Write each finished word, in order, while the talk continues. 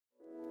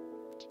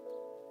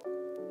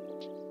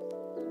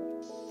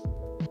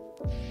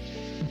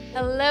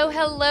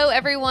Hello,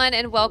 everyone,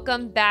 and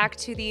welcome back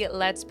to the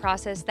Let's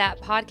Process That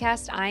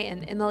podcast. I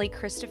am Emily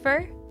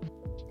Christopher.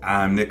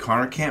 I'm Nick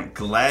Honorkamp.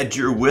 Glad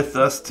you're with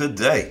us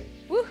today.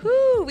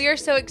 Woohoo! We are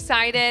so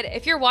excited.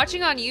 If you're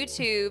watching on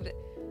YouTube,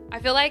 I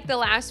feel like the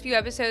last few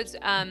episodes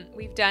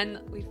we've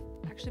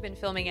actually been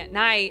filming at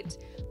night,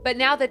 but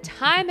now the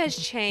time has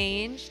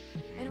changed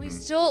and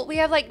we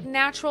have like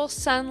natural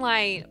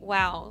sunlight.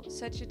 Wow,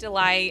 such a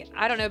delight.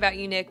 I don't know about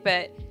you, Nick,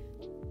 but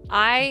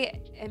I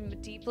am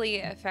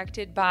deeply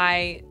affected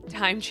by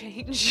time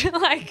change.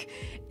 Like,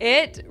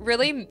 it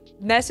really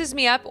messes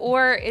me up,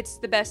 or it's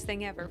the best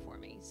thing ever for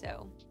me.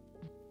 So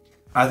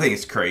I think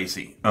it's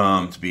crazy,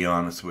 to be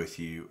honest with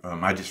you.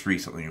 I just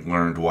recently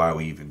learned why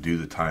we even do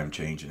the time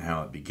change and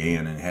how it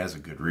began, and it has a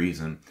good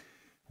reason.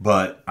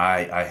 But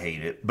I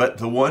hate it. But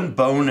the one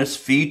bonus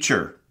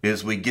feature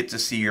is we get to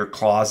see your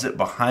closet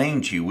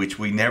behind you, which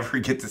we never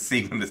get to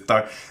see when it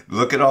starts.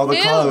 Look at all the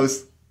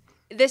clothes.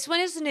 This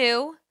one is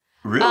new.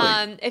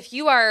 Really? If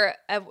you are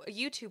a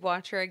YouTube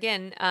watcher,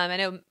 again, I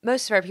know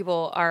most of our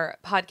people are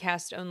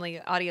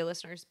podcast-only audio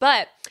listeners,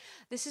 but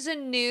this is a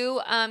new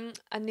hanging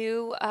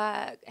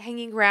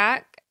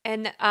rack,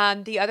 and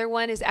the other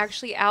one is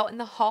actually out in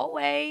the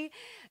hallway,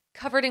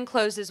 covered in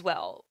clothes as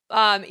well.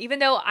 Even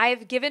though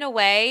I've given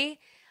away,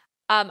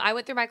 I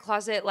went through my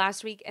closet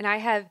last week, and I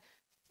have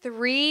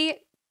 3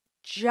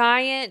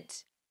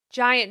 giant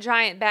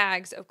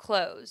bags of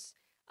clothes.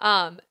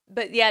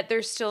 But yet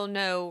there's still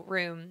no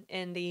room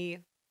in the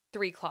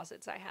 3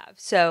 closets I have.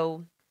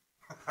 So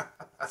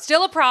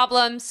still a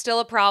problem.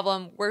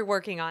 We're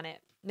working on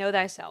it. Know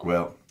thyself.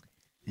 Well,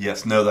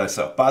 yes, know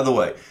thyself. By the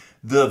way,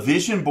 the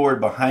vision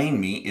board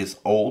behind me is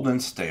old and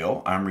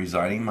stale. I'm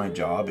resigning my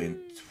job in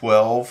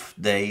 12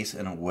 days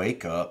and a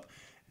wake up.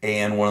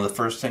 And one of the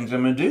first things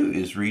I'm going to do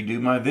is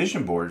redo my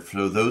vision board.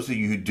 So those of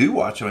you who do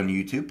watch on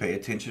YouTube, pay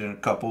attention in a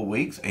couple of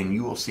weeks, and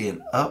you will see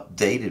an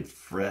updated,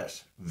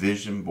 fresh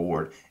vision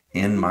board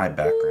in my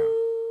background.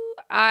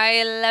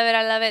 I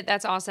love it.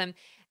 That's awesome.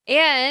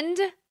 And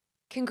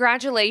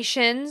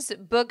congratulations.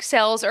 Book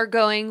sales are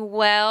going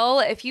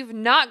well. If you've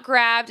not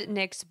grabbed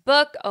Nick's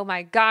book, oh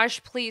my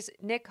gosh, please,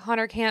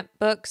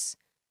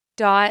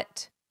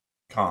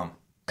 nickhonorcampbooks.com.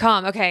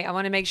 Okay, I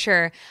want to make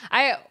sure.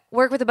 I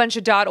work with a bunch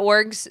of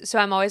 .orgs, so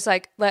I'm always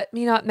like, let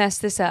me not mess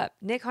this up.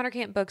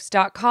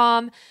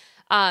 nickhonorcampbooks.com.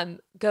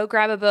 Go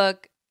grab a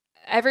book.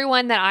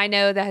 Everyone that I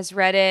know that has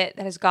read it,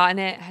 that has gotten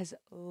it, has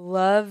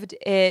loved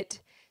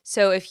it.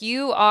 So if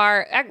you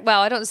are, well,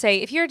 I don't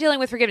say if you're dealing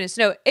with forgiveness.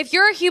 No, if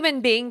you're a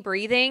human being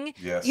breathing,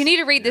 yes, you need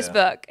to read this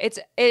book. It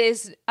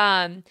is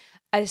a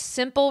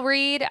simple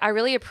read. I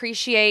really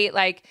appreciate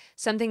like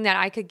something that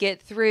I could get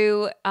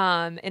through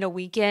in a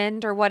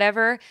weekend or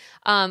whatever.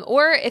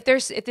 Or if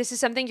this is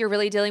something you're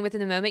really dealing with in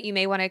the moment, you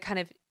may want to kind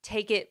of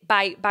take it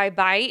bite by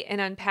bite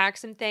and unpack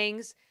some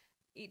things.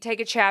 Take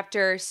a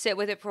chapter, sit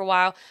with it for a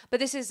while.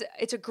 But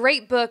it's a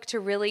great book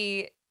to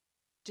really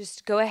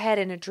just go ahead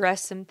and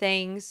address some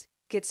things,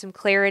 get some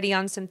clarity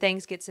on some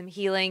things, get some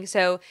healing.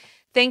 So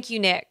thank you,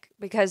 Nick,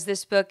 because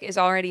this book is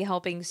already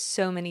helping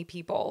so many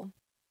people.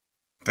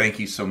 Thank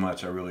you so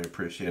much. I really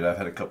appreciate it. I've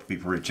had a couple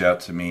people reach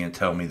out to me and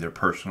tell me their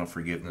personal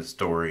forgiveness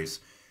stories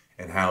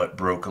and how it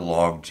broke a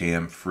log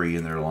jam free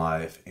in their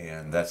life.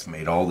 And that's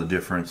made all the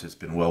difference. It's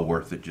been well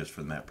worth it just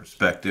from that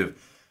perspective.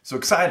 So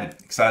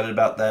excited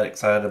about that,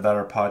 excited about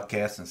our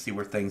podcast and see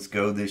where things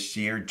go this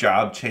year.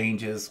 Job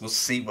changes. We'll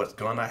see what's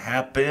going to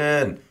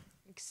happen.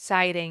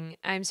 Exciting.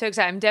 I'm so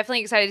excited. I'm definitely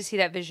excited to see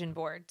that vision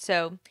board.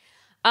 So,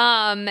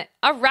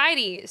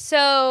 alrighty.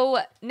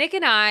 So Nick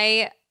and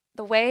I,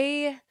 the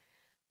way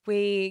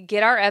we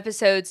get our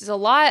episodes is a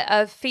lot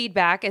of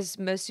feedback, as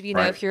most of you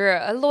know. Right. If you're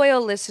a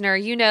loyal listener,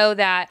 you know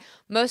that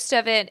most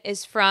of it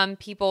is from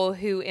people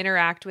who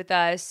interact with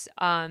us,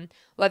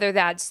 whether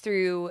that's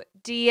through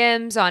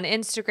DMs on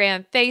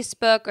Instagram,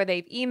 Facebook, or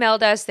they've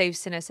emailed us, they've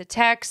sent us a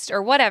text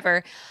or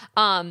whatever.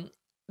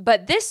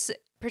 But this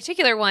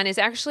particular one is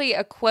actually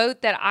a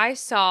quote that I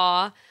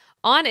saw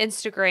on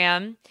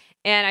Instagram,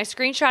 and I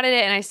screenshotted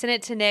it and I sent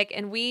it to Nick,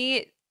 and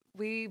we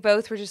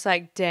both were just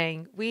like,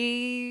 dang,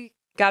 we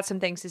got some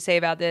things to say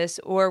about this,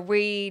 or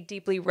we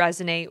deeply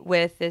resonate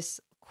with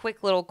this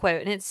quick little quote.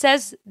 And it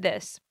says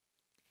this: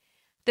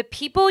 the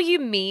people you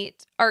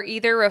meet are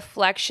either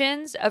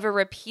reflections of a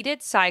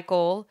repeated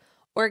cycle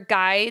or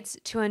guides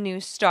to a new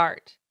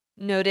start.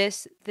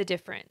 Notice the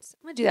difference.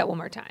 I'm going to do that one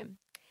more time.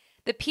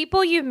 The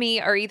people you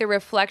meet are either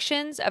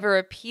reflections of a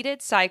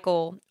repeated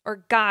cycle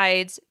or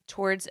guides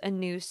towards a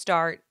new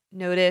start.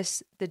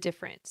 Notice the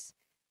difference.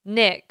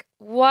 Nick,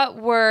 what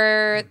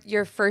were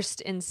your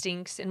first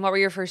instincts and what were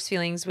your first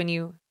feelings when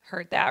you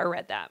heard that or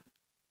read that?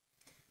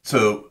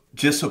 So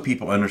just so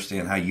people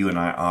understand how you and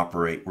I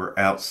operate, we're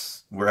out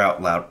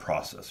loud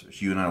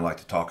processors. You and I like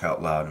to talk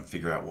out loud and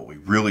figure out what we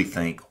really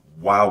think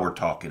while we're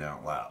talking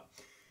out loud.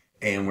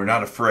 And we're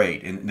not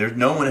afraid. And there's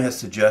no one has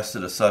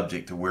suggested a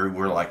subject to where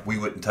we're like, we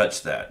wouldn't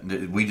touch that.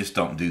 We just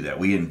don't do that.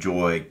 We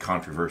enjoy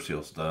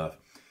controversial stuff.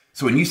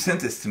 So when you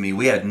sent this to me,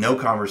 we had no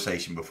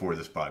conversation before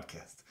this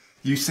podcast.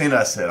 You sent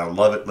us, said, I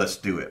love it, let's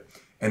do it.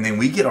 And then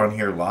we get on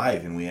here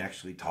live and we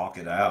actually talk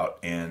it out.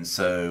 And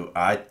so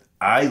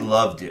I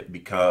loved it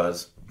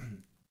because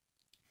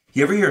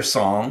you ever hear a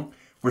song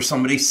where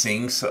somebody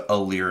sings a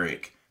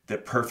lyric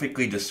that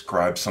perfectly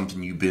describes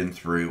something you've been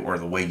through or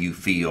the way you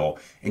feel,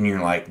 and you're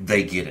like,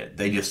 they get it.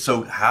 They just,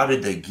 so how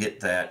did they get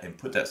that and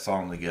put that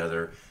song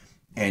together?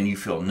 And you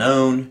feel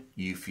known,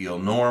 you feel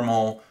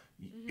normal,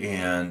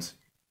 and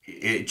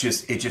it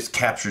just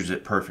captures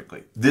it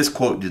perfectly. This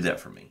quote did that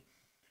for me.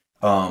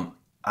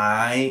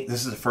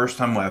 This is the first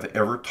time I've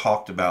ever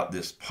talked about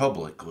this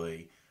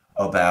publicly,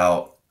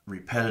 about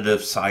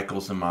repetitive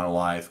cycles in my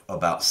life,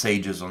 about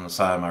sages on the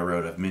side of my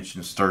road. I've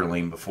mentioned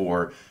Sterling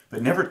before,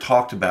 but never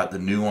talked about the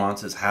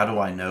nuances. How do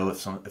I know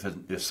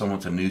if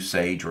someone's a new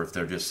sage or if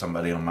they're just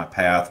somebody on my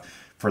path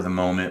for the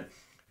moment?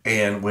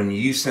 And when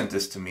you sent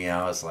this to me,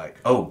 I was like,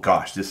 oh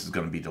gosh, this is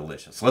going to be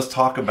delicious. Let's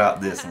talk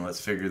about this and let's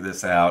figure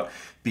this out,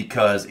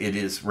 because it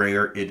is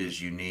rare, it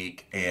is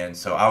unique. And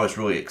so I was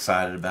really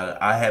excited about it.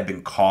 I have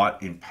been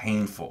caught in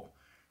painful,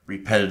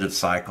 repetitive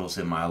cycles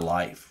in my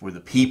life where the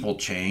people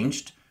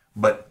changed,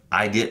 but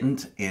I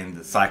didn't, and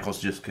the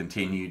cycles just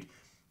continued.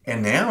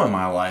 And now in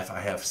my life, I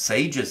have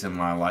sages in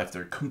my life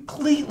that are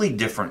completely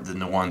different than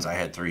the ones I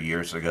had 3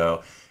 years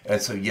ago.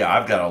 And so, yeah,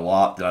 I've got a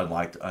lot that I'd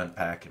like to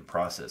unpack and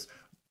process.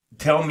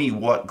 Tell me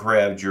what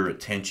grabbed your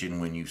attention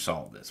when you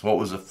saw this. What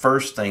was the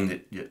first thing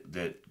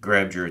that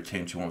grabbed your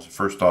attention? What was the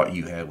first thought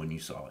you had when you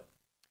saw it?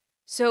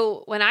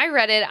 So when I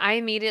read it, I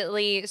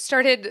immediately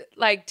started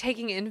like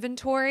taking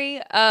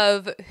inventory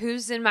of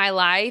who's in my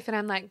life. And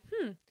I'm like,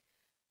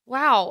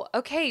 wow,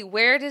 okay,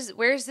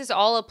 where's this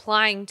all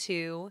applying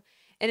to?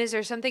 And is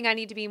there something I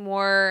need to be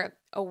more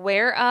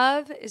aware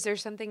of? Is there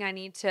something I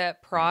need to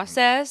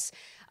process?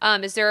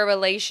 Is there a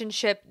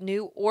relationship,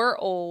 new or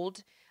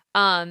old,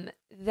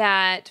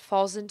 that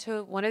falls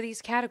into one of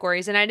these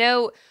categories? And I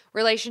know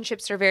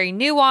relationships are very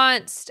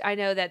nuanced. I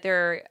know that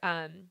they're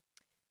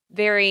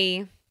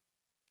very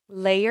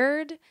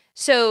layered.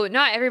 So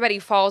not everybody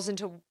falls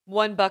into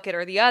one bucket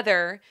or the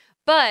other,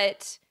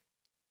 but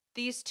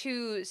these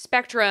two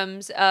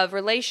spectrums of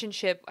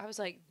relationship, I was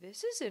like,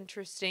 this is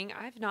interesting.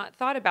 I've not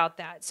thought about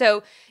that.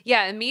 So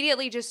yeah,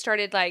 immediately just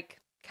started like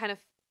kind of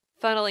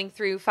filing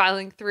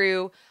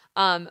through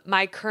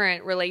my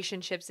current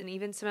relationships and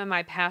even some of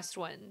my past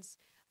ones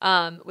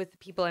with the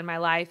people in my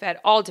life at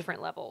all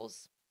different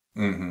levels.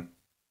 Mm-hmm.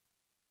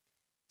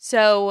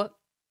 So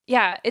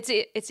yeah,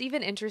 it's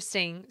even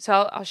interesting. So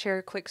I'll share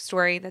a quick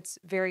story that's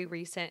very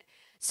recent.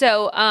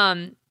 So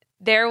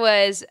there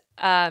was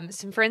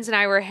some friends and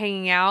I were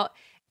hanging out,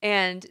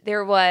 and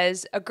there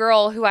was a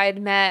girl who I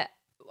had met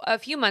a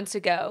few months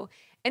ago.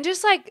 And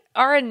just like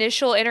our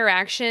initial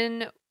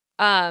interaction,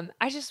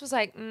 I just was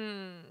like,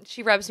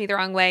 she rubs me the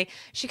wrong way.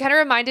 She kind of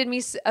reminded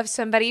me of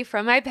somebody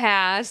from my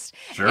past.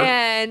 Sure.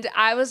 And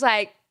I was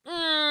like,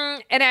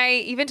 and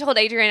I even told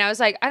Adrian, I was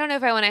like, I don't know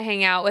if I want to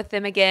hang out with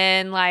them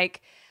again,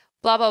 like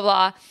blah, blah,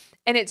 blah.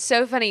 And it's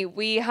so funny.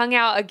 We hung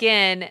out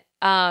again.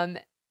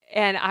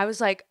 And I was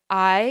like,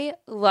 I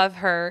love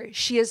her.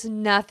 She is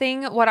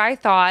nothing what I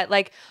thought.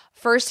 Like,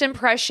 first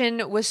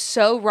impression was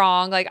so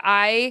wrong. Like,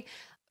 I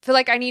feel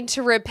like I need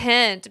to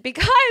repent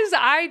because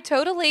I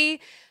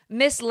totally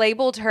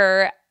mislabeled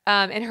her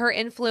and her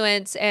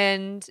influence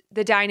and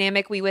the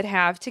dynamic we would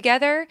have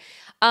together.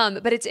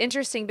 But it's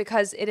interesting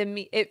because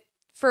it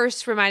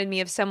first reminded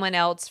me of someone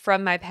else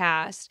from my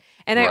past.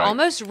 And I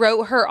almost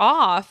wrote her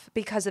off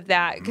because of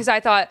that, because I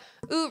thought,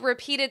 ooh,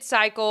 repeated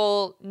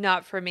cycle,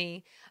 not for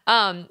me.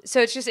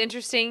 So it's just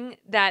interesting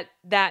that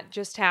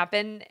just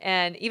happened.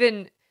 And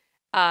even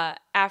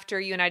after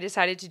you and I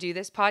decided to do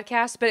this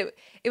podcast, but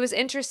it was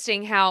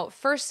interesting how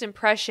first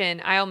impression,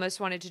 I almost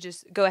wanted to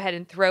just go ahead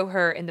and throw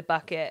her in the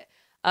bucket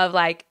of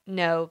like,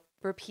 no,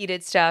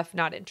 repeated stuff,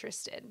 not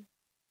interested.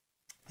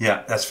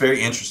 Yeah, that's very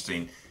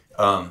interesting.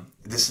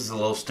 This is a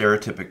little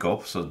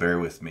stereotypical, so bear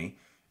with me.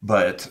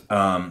 But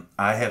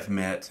I have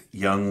met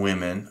young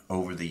women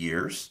over the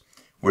years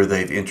where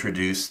they've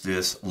introduced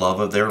this love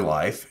of their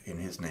life, and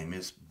his name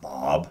is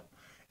Bob.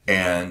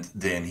 And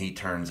then he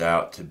turns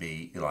out to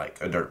be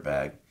like a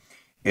dirtbag.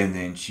 And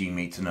then she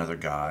meets another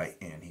guy,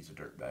 and he's a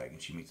dirtbag.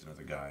 And she meets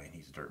another guy, and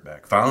he's a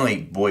dirtbag.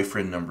 Finally,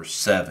 boyfriend number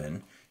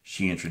 7,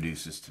 she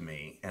introduces to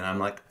me. And I'm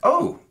like,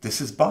 oh, this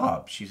is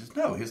Bob. She says,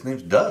 no, his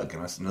name's Doug.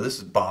 And I said, no, this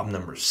is Bob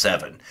number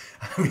 7.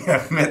 I mean,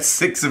 I've met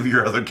 6 of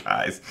your other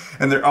guys,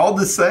 and they're all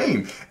the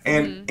same.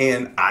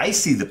 And I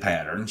see the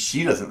pattern.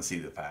 She doesn't see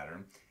the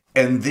pattern.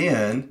 And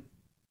then,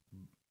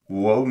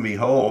 lo and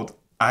behold,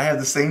 I have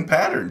the same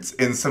patterns.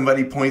 And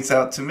somebody points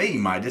out to me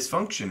my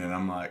dysfunction. And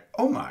I'm like,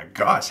 oh my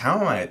gosh, how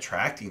am I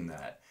attracting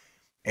that?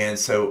 And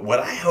so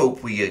what I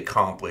hope we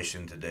accomplish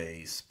in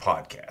today's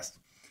podcast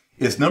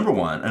is, number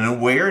one, an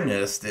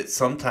awareness that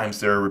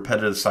sometimes there are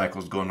repetitive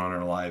cycles going on in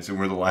our lives and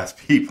we're the last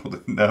people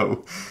to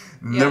know.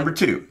 Yeah. Number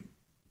 2,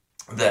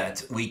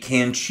 that we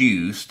can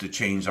choose to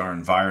change our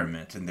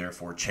environment and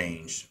therefore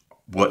change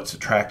what's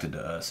attracted to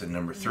us. And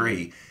number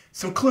 3,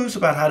 some clues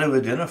about how to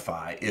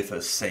identify if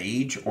a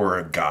sage or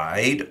a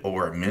guide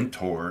or a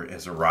mentor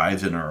has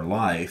arrived in our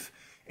life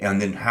and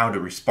then how to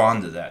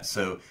respond to that.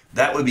 So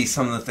that would be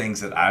some of the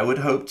things that I would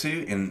hope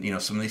to. And,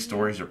 some of these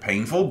stories are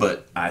painful,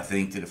 but I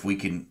think that if we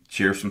can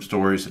share some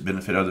stories that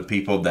benefit other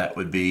people, that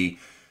would be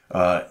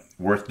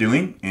worth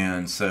doing.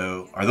 And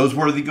so are those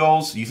worthy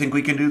goals? You think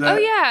we can do that?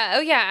 Oh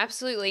yeah,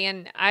 absolutely.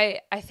 And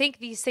I think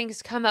these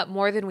things come up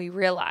more than we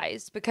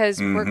realize because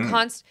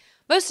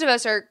most of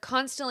us are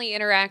constantly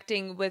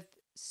interacting with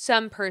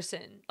some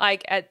person,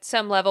 like at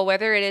some level,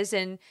 whether it is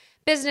in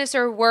business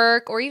or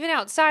work or even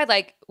outside,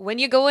 like when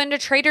you go into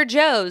Trader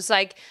Joe's,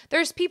 like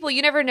there's people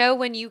you never know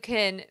when you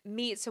can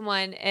meet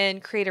someone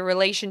and create a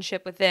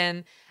relationship with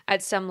them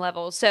at some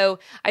level. So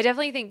I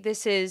definitely think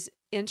this is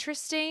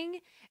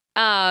interesting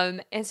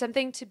and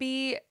something to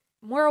be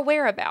more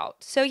aware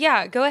about. So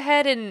yeah, go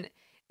ahead and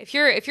if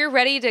you're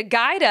ready to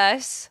guide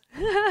us,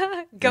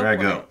 go Here I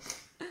for go. it.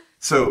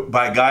 So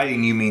by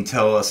guiding, you mean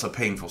tell us a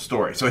painful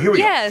story. So here we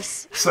go.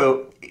 Yes.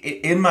 So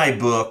in my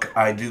book,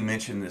 I do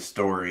mention this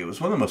story. It was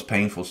one of the most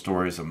painful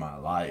stories of my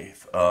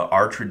life.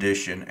 Our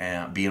tradition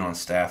at being on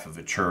staff of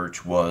a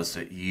church was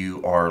that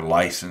you are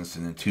licensed,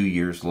 and then 2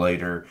 years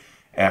later,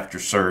 after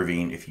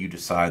serving, if you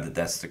decide that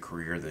that's the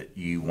career that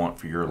you want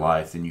for your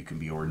life, then you can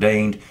be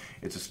ordained.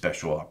 It's a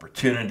special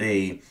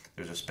opportunity.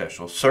 There's a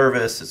special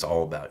service. It's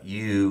all about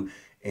you.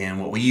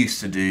 And what we used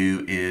to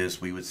do is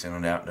we would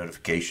send out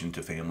notification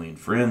to family and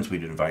friends.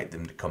 We'd invite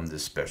them to come to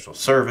this special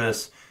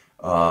service.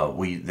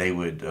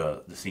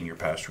 The senior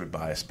pastor would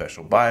buy a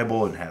special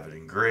Bible and have it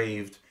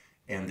engraved.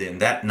 And then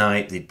that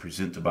night they'd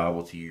present the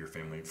Bible to you. Your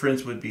family and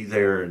friends would be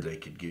there. They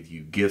could give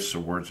you gifts or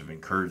words of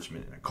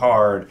encouragement in a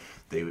card.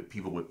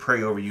 People would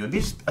pray over you. It'd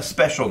be a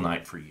special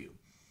night for you.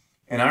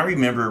 And I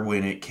remember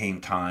when it came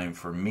time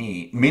for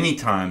me, many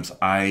times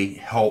I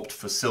helped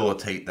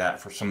facilitate that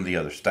for some of the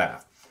other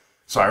staff.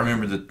 So I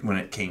remember that when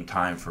it came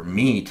time for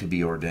me to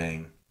be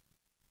ordained,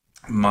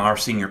 our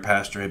senior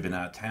pastor had been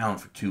out of town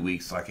for 2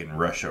 weeks, like in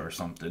Russia or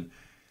something,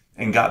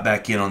 and got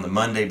back in on the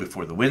Monday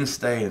before the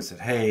Wednesday and said,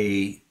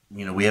 hey,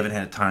 we haven't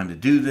had time to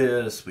do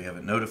this. We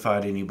haven't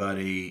notified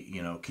anybody.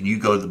 Can you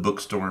go to the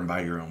bookstore and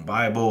buy your own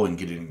Bible and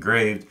get it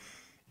engraved?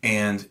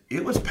 And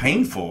it was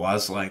painful. I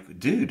was like,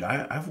 dude,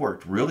 I've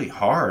worked really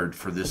hard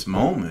for this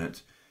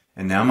moment.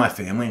 And now my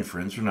family and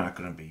friends are not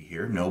going to be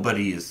here.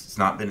 It's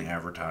not been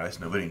advertised.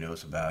 Nobody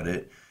knows about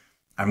it.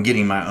 I'm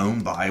getting my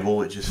own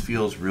Bible. It just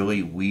feels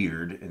really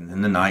weird. And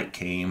then the night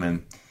came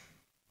and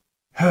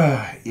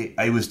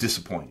I was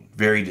disappointed,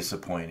 very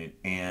disappointed.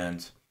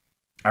 And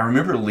I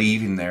remember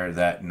leaving there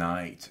that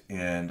night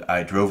and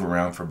I drove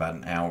around for about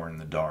an hour in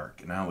the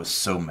dark. And I was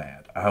so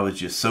mad. I was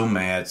just so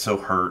mad, so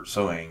hurt,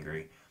 so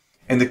angry.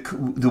 And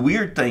the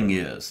weird thing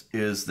is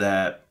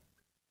that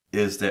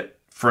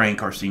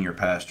Frank, our senior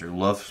pastor,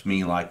 loves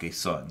me like a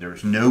son.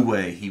 There's no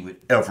way he would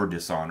ever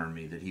dishonor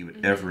me, that he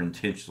would ever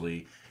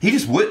intentionally. He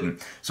just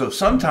wouldn't. So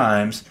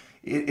sometimes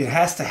it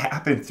has to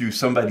happen through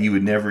somebody you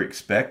would never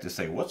expect to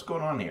say, what's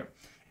going on here?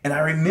 And I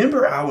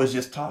remember I was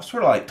just sort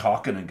of like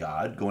talking to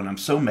God, going, I'm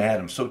so mad.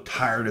 I'm so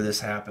tired of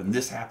this happening.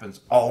 This happens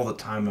all the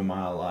time in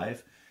my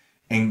life.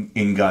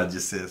 And God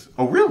just says,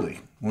 oh, really?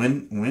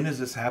 When has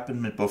this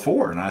happened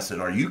before? And I said,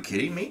 are you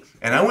kidding me?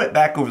 And I went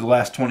back over the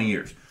last 20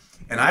 years.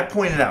 And I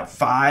pointed out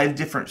 5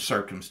 different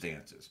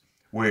circumstances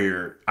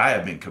where I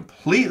have been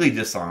completely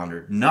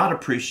dishonored, not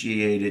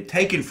appreciated,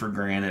 taken for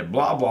granted,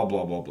 blah, blah,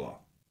 blah, blah, blah.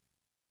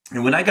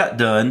 And when I got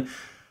done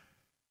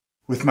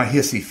with my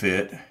hissy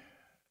fit,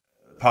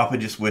 Papa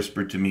just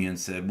whispered to me and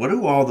said, what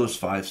do all those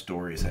 5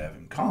 stories have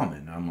in common?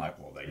 And I'm like,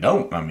 well, they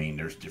don't. I mean,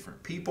 there's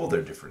different people,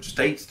 they're different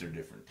states, they're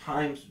different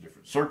times, they're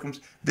different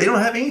circumstances. They don't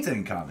have anything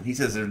in common. He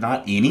says, there's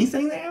not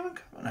anything they have in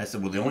common? I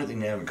said, well, the only thing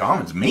they have in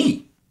common is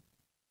me.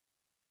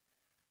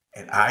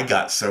 And I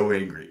got so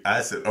angry.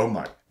 I said, oh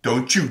my,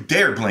 don't you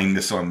dare blame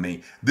this on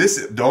me.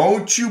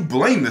 Don't you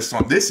blame this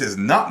on, this is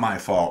not my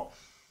fault.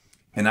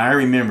 And I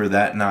remember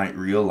that night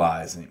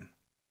realizing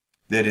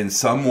that in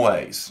some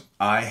ways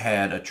I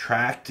had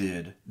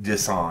attracted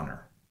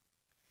dishonor.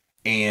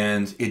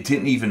 And it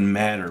didn't even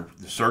matter.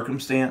 The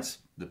circumstance,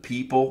 the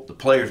people, the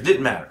players,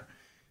 didn't matter.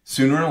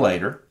 Sooner or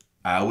later,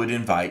 I would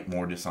invite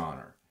more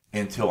dishonor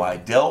until I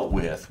dealt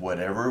with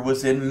whatever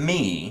was in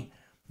me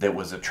that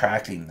was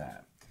attracting that.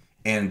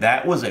 And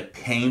that was a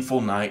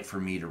painful night for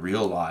me to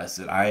realize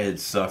that I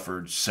had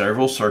suffered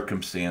several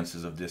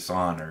circumstances of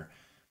dishonor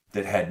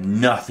that had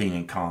nothing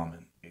in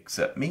common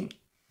except me.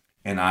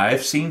 And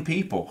I've seen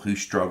people who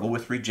struggle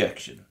with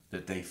rejection,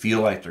 that they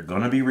feel like they're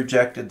going to be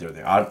rejected, they're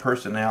the odd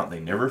person out, they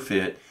never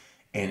fit,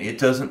 and it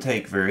doesn't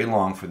take very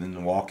long for them to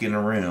walk in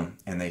a room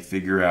and they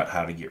figure out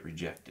how to get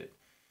rejected.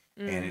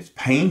 And it's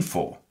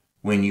painful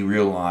when you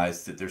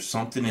realize that there's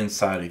something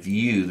inside of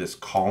you that's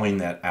calling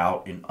that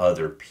out in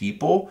other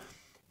people.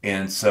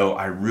 And so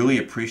I really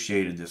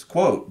appreciated this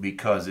quote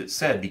because it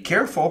said, be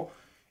careful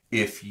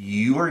if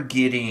you are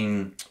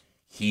getting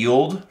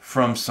healed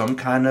from some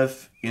kind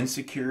of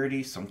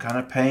insecurity, some kind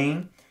of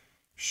pain.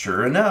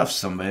 Sure enough,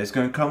 somebody's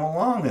going to come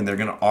along and they're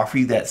going to offer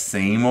you that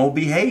same old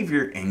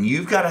behavior. And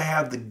you've got to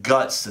have the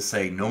guts to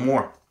say, no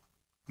more,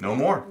 no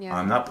more. Yeah.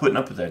 I'm not putting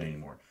up with that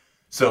anymore.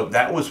 So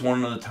that was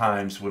one of the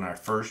times when I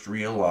first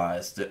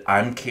realized that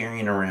I'm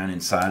carrying around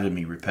inside of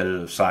me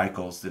repetitive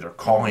cycles that are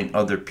calling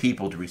other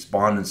people to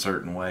respond in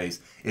certain ways.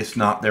 It's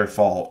not their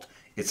fault.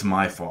 It's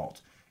my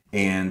fault.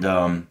 And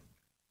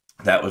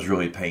that was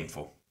really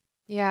painful.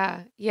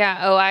 Yeah. Yeah.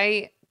 Oh,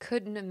 I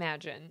couldn't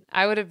imagine.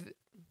 I would have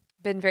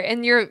been very,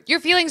 and your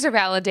feelings are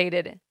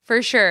validated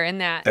for sure in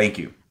that. Thank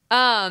you.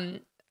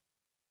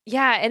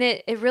 Yeah, and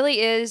it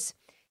really is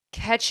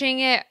catching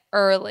it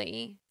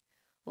early.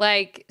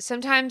 Like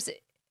sometimes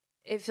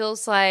it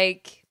feels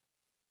like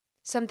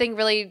something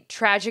really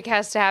tragic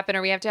has to happen,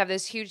 or we have to have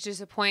this huge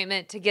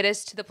disappointment to get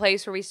us to the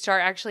place where we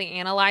start actually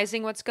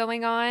analyzing what's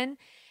going on.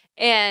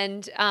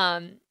 And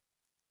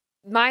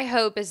my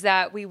hope is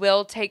that we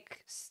will take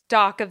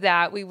stock of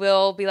that. We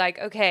will be like,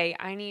 okay,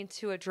 I need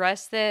to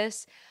address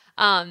this.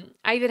 I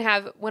even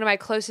have one of my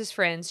closest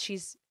friends.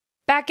 She's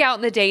back out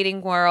in the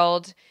dating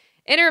world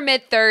in her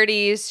mid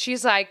 30s.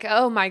 She's like,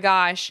 oh my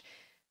gosh.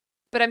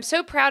 But I'm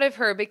so proud of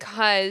her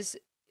because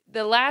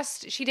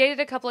she dated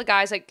a couple of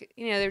guys, like,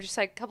 you know, they were just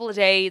like a couple of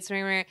dates,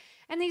 and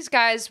these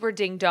guys were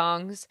ding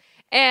dongs.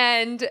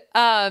 And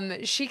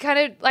she kind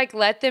of like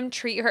let them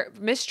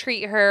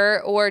mistreat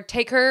her, or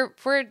take her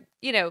for,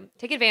 you know,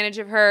 take advantage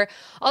of her,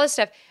 all this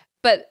stuff.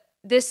 But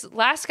this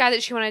last guy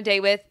that she went on a date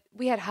with,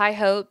 we had high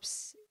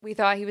hopes. We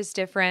thought he was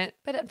different,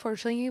 but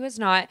unfortunately he was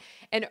not.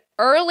 And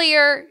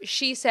earlier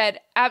she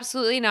said,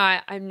 absolutely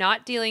not. I'm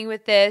not dealing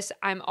with this.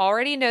 I'm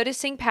already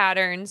noticing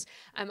patterns.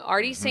 I'm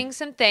already seeing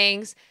some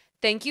things.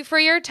 Thank you for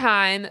your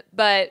time,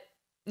 but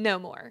no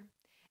more.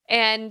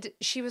 And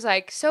she was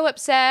like so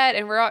upset,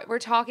 and we're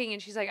talking,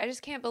 and she's like, I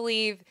just can't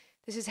believe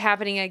this is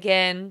happening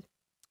again.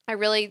 I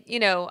really, you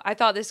know, I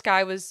thought this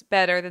guy was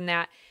better than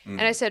that.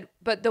 And I said,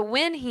 but the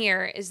win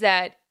here is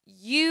that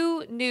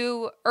you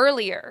knew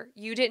earlier.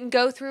 You didn't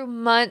go through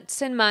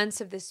months and months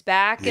of this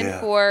back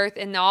and forth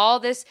and all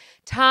this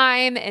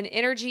time and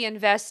energy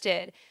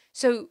invested.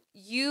 So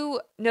you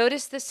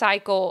noticed the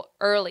cycle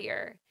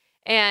earlier.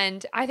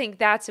 And I think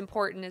that's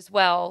important as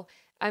well.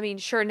 I mean,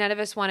 sure, none of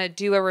us want to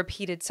do a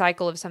repeated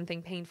cycle of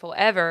something painful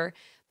ever,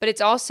 but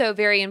it's also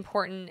very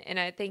important. And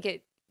I think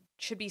it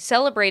should be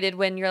celebrated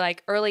when you're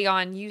like early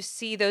on, you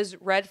see those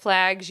red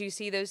flags, you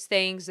see those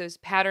things, those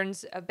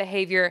patterns of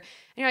behavior, and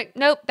you're like,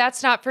 nope,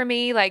 that's not for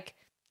me. Like,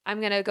 I'm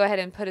going to go ahead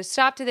and put a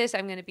stop to this.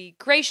 I'm going to be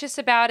gracious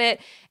about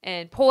it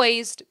and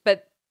poised,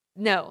 but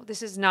no,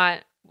 this is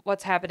not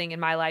what's happening in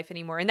my life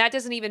anymore. And that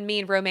doesn't even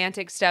mean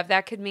romantic stuff.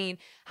 That could mean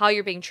how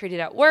you're being treated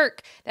at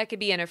work. That could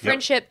be in a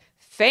friendship,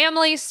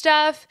 family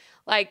stuff.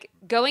 Like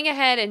going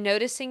ahead and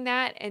noticing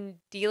that and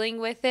dealing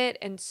with it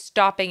and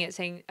stopping it,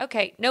 saying,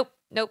 okay, nope,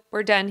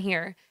 we're done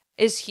here,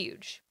 is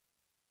huge.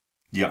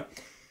 Yeah.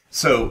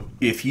 So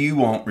if you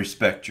won't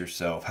respect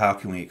yourself, how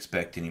can we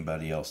expect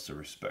anybody else to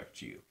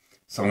respect you?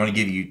 So I want to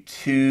give you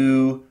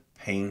two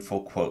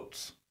painful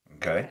quotes.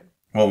 Okay.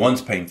 Well,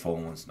 one's painful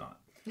and one's not.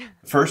 The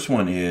first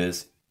one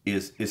is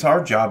it's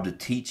our job to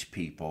teach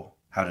people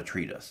how to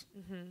treat us.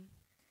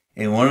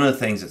 And one of the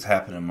things that's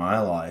happened in my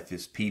life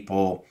is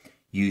people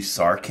use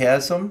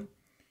sarcasm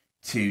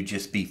to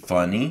just be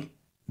funny,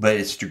 but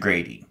it's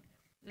degrading.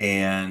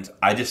 And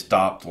I just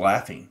stopped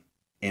laughing.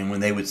 And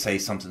when they would say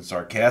something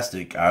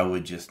sarcastic, I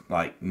would just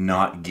like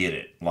not get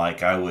it.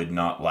 Like I would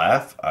not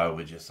laugh. I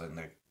would just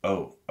like,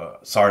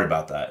 sorry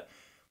about that.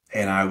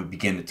 And I would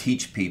begin to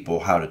teach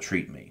people how to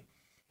treat me.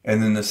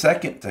 And then the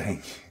second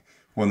thing,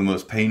 one of the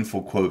most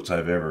painful quotes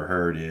I've ever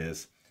heard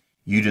is,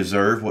 you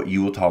deserve what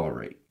you will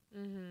tolerate.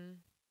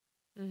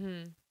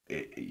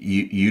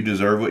 You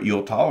deserve what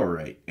you'll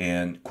tolerate,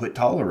 and quit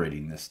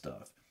tolerating this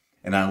stuff.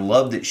 And I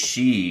love that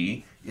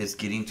she is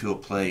getting to a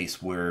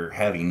place where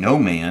having no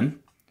man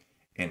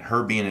and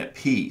her being at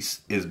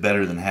peace is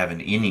better than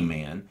having any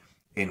man.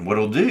 And what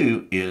it'll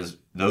do is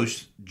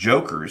those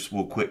jokers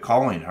will quit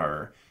calling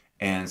her,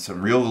 and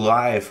some real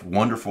life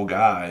wonderful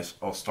guys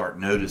will start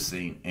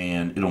noticing,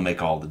 and it'll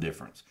make all the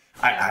difference.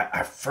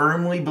 I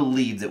firmly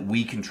believe that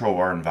we control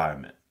our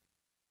environment.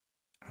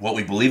 What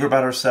we believe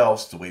about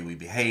ourselves, the way we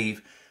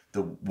behave,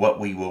 what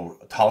we will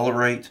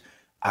tolerate,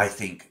 I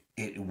think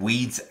it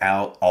weeds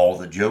out all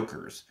the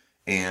jokers.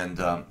 And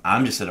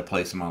I'm just at a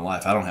place in my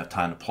life, I don't have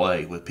time to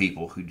play with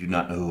people who do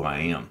not know who I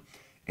am.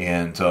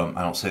 And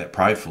I don't say that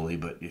pridefully,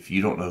 but if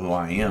you don't know who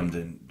I am,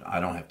 then I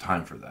don't have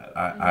time for that.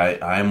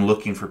 I am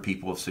looking for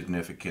people of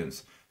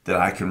significance that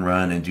I can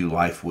run and do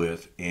life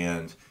with.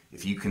 And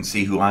if you can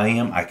see who I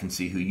am, I can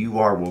see who you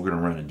are. We're going to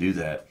run and do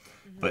that.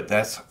 But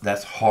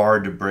that's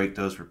hard to break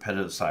those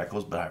repetitive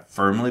cycles. But I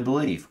firmly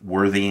believe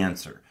we're the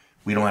answer.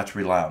 We don't have to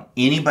rely on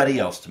anybody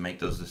else to make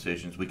those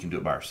decisions. We can do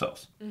it by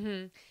ourselves.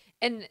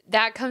 And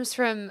that comes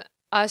from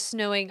us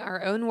knowing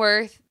our own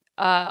worth.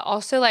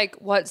 Also, like,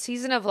 what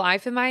season of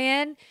life am I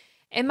in?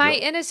 Am I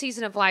in a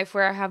season of life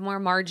where I have more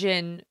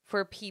margin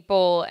for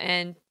people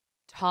and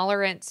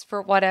tolerance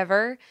for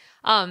whatever?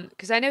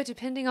 Because I know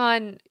depending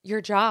on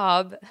your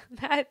job,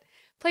 that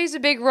plays a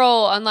big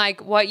role on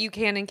like what you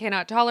can and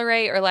cannot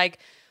tolerate, or like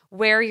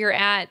where you're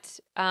at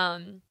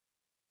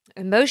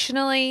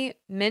emotionally,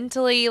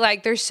 mentally.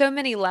 Like there's so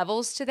many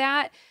levels to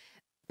that.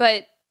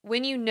 But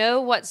when you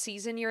know what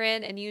season you're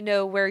in and you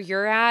know where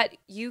you're at,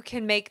 you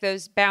can make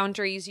those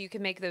boundaries, you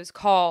can make those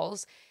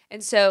calls.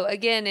 And so,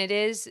 again, it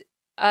is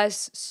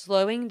us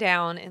slowing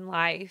down in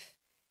life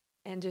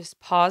and just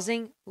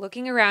pausing,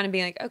 looking around and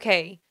being like,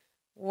 okay,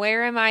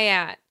 where am I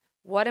at?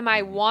 What am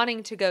I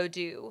wanting to go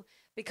do?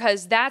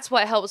 Because that's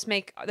what helps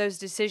make those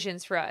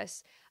decisions for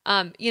us.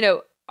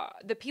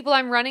 The people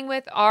I'm running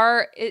with,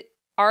 are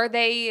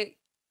they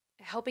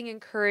helping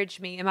encourage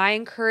me? Am I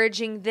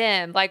encouraging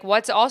them? Like,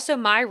 what's also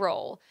my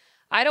role?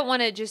 I don't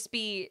want to just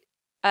be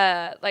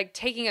like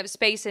taking up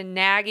space and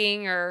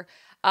nagging or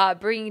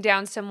bringing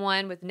down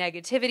someone with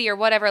negativity or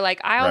whatever.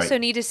 Like, I also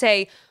need to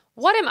say,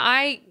 what am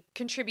I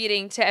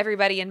contributing to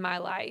everybody in my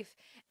life?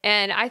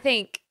 And I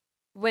think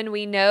when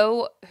we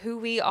know who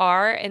we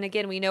are, and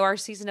again, we know our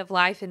season of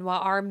life and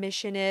what our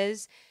mission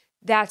is,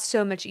 that's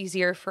so much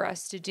easier for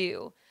us to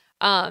do.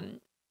 And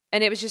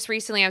it was just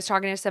recently I was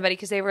talking to somebody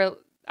because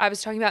I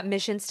was talking about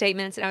mission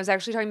statements, and I was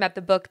actually talking about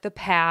the book, The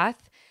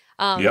Path,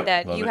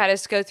 that you had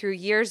us go through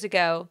years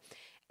ago.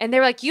 And they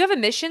were like, you have a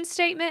mission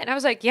statement? And I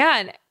was like, yeah.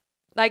 And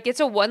like, it's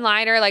a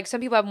one-liner. Like,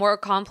 some people have more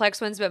complex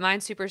ones, but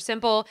mine's super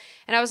simple.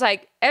 And I was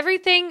like,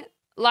 everything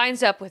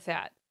lines up with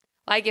that.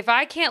 Like, if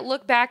I can't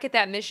look back at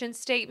that mission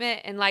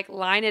statement and like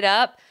line it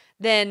up,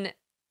 then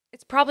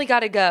it's probably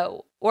got to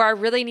go. Or I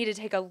really need to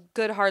take a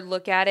good hard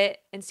look at it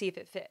and see if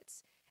it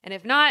fits. And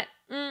if not,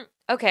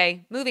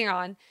 okay, moving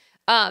on.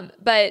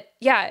 But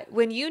yeah,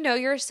 when you know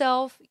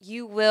yourself,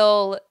 you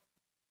will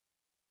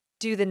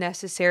do the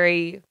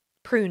necessary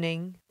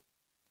pruning,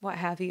 what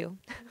have you.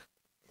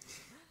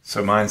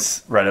 So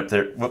mine's right up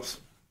there.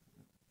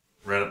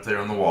 Right up there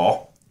on the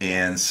wall.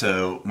 And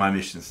so my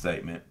mission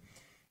statement.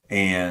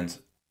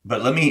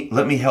 But let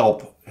me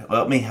help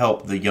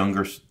the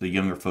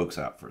younger folks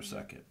out for a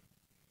second.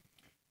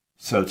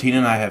 So Tina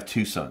and I have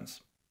 2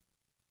 sons,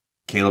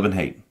 Caleb and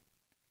Hayden.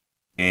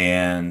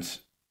 And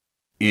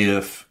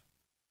if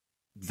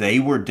they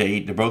were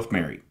they're both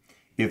married.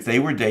 If they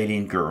were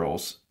dating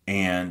girls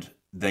and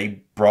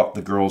they brought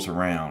the girls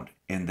around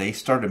and they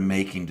started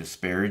making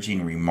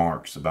disparaging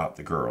remarks about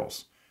the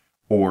girls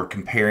or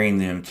comparing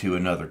them to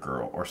another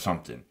girl or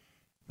something,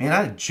 man,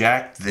 I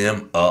jacked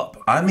them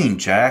up. I mean,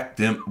 jacked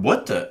them.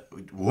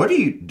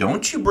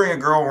 Don't you bring a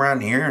girl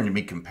around here and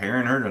be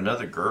comparing her to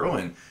another girl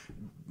and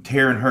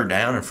tearing her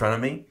down in front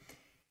of me?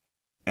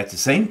 At the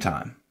same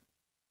time,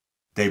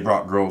 they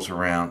brought girls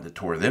around that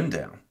tore them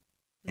down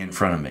in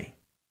front of me.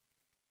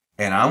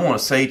 And I want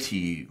to say to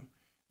you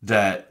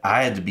that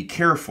I had to be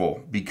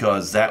careful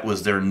because that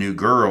was their new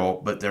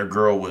girl, but their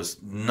girl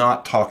was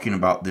not talking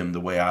about them the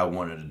way I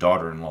wanted a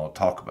daughter-in-law to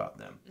talk about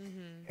them.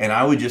 Mm-hmm. And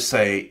I would just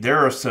say there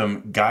are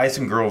some guys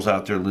and girls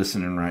out there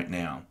listening right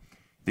now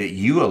that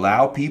you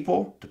allow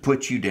people to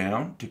put you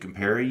down, to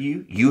compare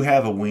you. You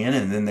have a win,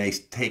 and then they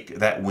take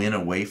that win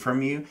away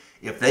from you.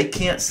 If they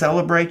can't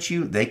celebrate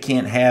you, they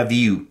can't have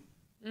you.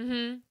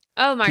 Mm-hmm.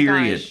 Oh, my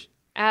Period. Gosh.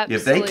 Absolutely.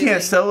 If they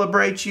can't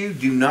celebrate you,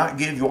 do not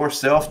give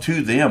yourself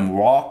to them.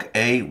 Walk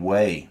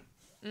away.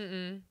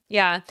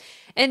 Yeah.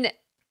 And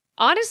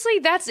honestly,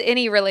 that's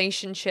any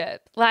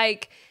relationship.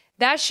 Like,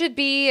 that should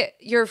be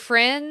your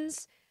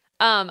friends.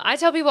 I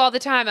tell people all the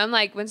time, I'm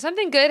like, when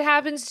something good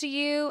happens to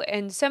you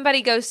and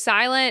somebody goes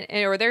silent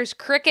or there's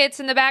crickets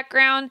in the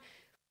background,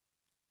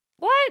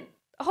 what?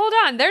 Hold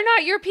on. They're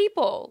not your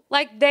people.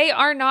 Like, they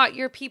are not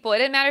your people. It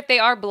doesn't matter if they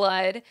are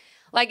blood.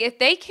 Like, if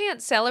they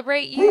can't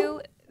celebrate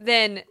you,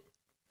 then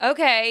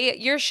okay,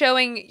 you're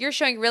showing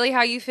really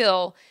how you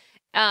feel.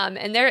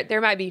 And there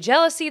might be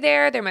jealousy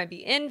there might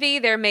be envy,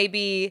 there may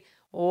be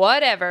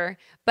whatever.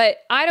 But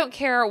I don't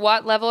care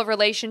what level of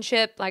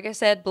relationship, like I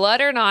said, blood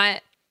or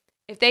not,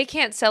 if they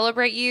can't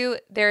celebrate you,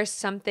 there's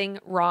something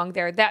wrong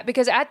there.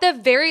 Because at the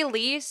very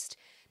least,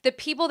 the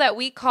people that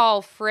we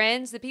call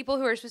friends, the people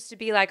who are supposed to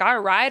be like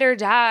our ride or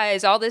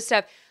dies, all this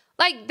stuff,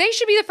 like, they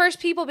should be the first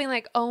people being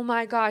like, oh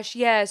my gosh,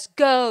 yes,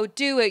 go,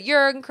 do it.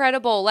 You're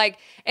incredible. Like,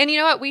 and you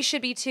know what? We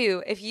should be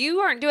too. If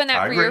you aren't doing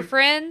that for your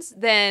friends,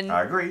 then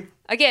I agree.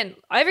 Again,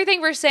 everything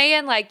we're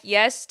saying, like,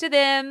 yes to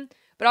them,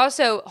 but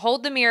also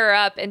hold the mirror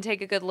up and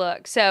take a good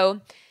look.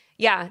 So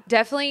yeah,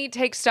 definitely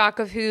take stock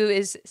of who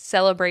is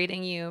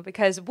celebrating you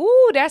because,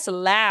 woo, that's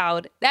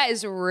loud. That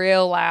is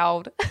real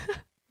loud.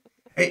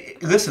 Hey,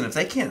 listen, if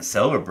they can't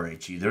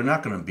celebrate you, they're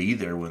not going to be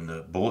there when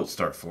the bullets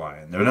start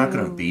flying. They're not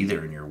going to be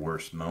there in your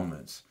worst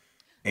moments.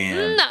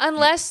 And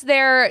unless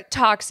they're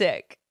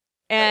toxic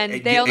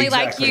and they only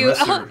like you.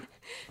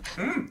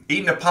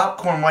 Eating the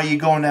popcorn while you're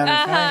going down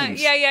in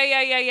flames.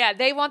 Yeah.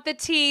 They want the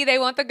tea. They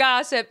want the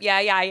gossip.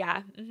 Yeah.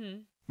 Mm-hmm.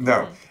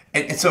 No.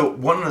 And so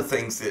one of the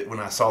things that when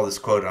I saw this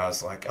quote, I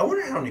was like, I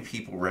wonder how many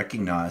people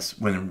recognize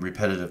when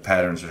repetitive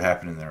patterns are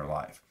happening in their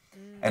life.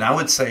 And I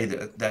would say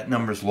that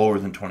number is lower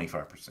than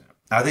 25%.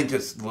 I think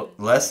just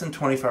less than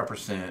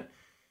 25%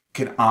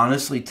 can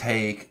honestly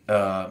take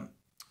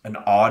an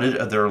audit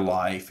of their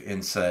life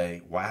and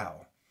say,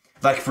 wow.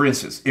 Like, for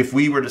instance, if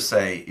we were to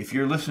say, if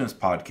you're listening to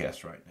this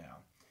podcast right now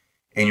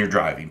and you're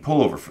driving,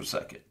 pull over for a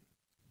second,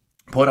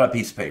 pull out a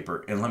piece of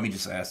paper, and let me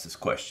just ask this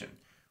question.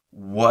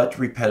 What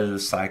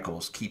repetitive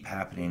cycles keep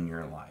happening in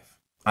your life?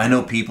 I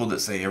know people that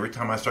say every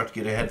time I start to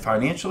get ahead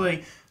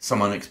financially,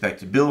 some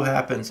unexpected bill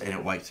happens and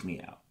it wipes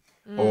me out.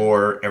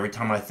 Or every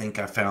time I think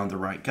I found the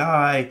right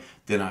guy,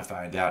 then I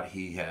find out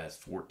he has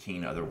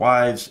 14 other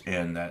wives,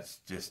 and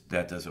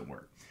that doesn't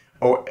work.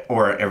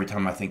 Or every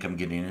time I think I'm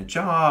getting a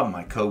job,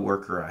 my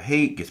coworker I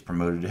hate gets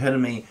promoted ahead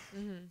of me.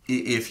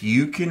 If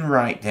you can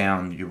write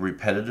down your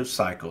repetitive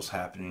cycles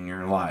happening in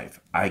your life,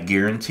 I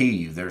guarantee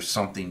you there's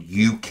something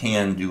you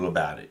can do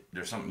about it.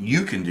 There's something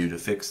you can do to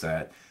fix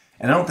that.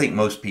 And I don't think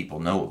most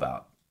people know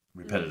about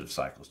repetitive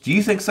cycles. Do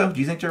you think so? Do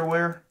you think they're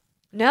aware?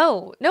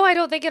 No, I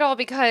don't think at all,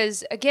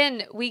 because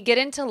again, we get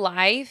into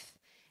life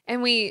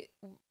and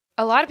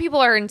a lot of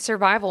people are in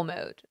survival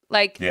mode.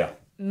 Like Yeah.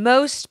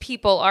 most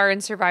people are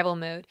in survival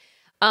mode.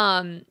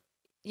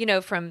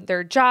 From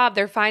their job,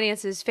 their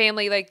finances,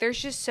 family, like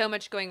there's just so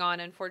much going on.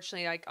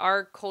 Unfortunately, like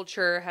our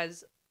culture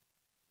has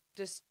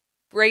just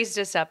raised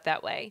us up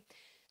that way.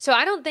 So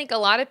I don't think a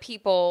lot of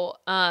people,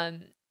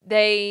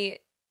 they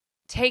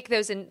take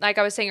those, in, like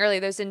I was saying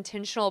earlier, those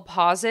intentional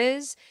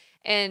pauses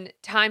and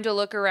time to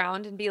look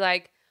around and be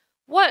like,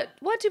 what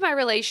do my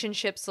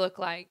relationships look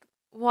like?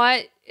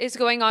 What is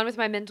going on with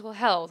my mental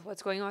health?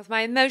 What's going on with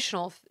my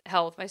emotional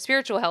health, my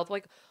spiritual health,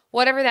 like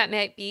whatever that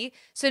might be.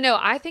 So no,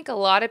 I think a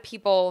lot of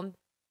people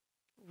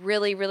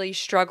really, really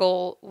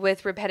struggle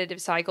with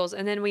repetitive cycles.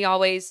 And then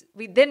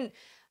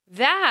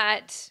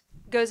that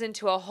goes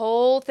into a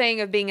whole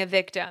thing of being a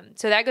victim.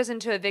 So that goes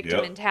into a victim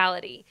Yep.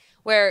 mentality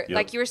where, Yep.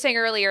 like you were saying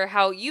earlier,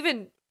 how you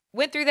even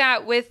went through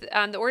that with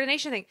the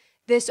ordination thing.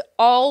 This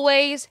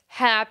always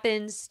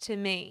happens to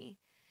me.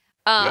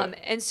 Yep.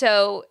 And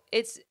so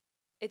it's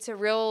a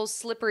real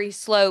slippery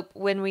slope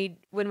when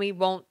we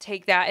won't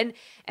take that.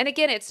 And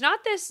again, it's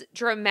not this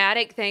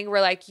dramatic thing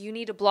where like you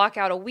need to block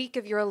out a week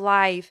of your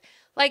life.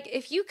 Like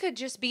if you could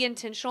just be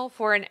intentional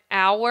for an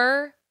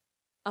hour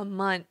a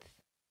month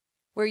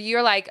where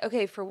you're like,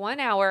 okay, for 1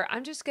 hour,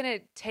 I'm just going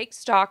to take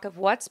stock of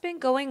what's been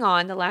going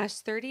on the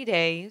last 30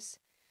 days.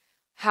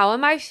 How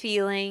am I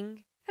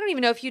feeling? I don't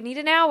even know if you need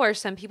an hour.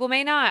 Some people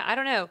may not. I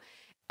don't know.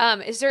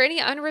 Is there any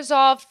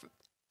unresolved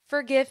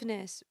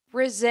forgiveness,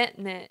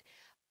 resentment?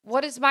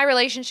 What is my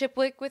relationship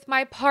with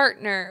my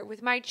partner,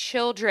 with my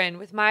children,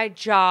 with my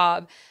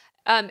job?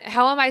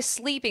 How am I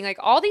sleeping? Like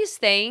all these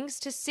things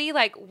to see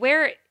like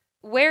where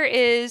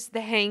is the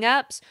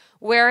hangups?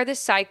 Where are the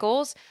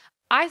cycles?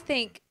 I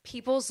think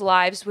people's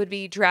lives would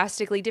be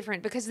drastically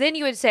different because then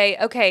you would say,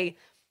 okay,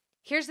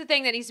 here's the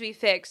thing that needs to be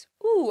fixed.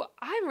 Ooh,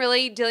 I'm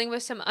really dealing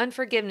with some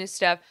unforgiveness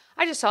stuff.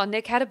 I just saw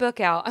Nick had a book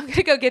out. I'm going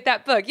to go get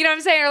that book. You know what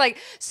I'm saying? Or like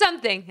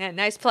something. Yeah,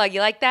 nice plug.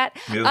 You like that?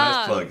 Yeah,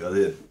 nice plug. I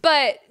did.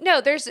 But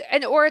no,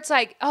 or it's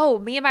like, oh,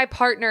 me and my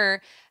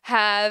partner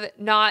have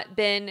not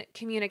been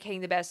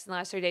communicating the best in the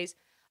last 3 days.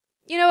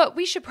 You know what?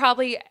 We should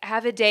probably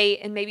have a date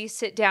and maybe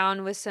sit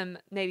down with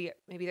maybe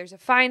there's a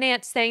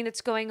finance thing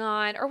that's going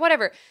on or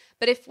whatever.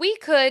 But if we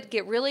could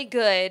get really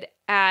good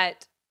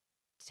at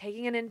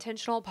taking an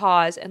intentional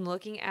pause and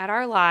looking at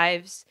our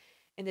lives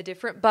in the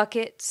different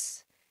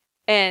buckets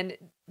and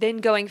then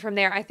going from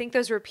there, I think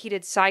those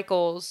repeated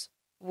cycles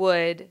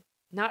would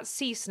not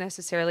cease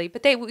necessarily,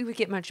 but we would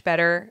get much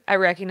better at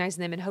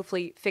recognizing them and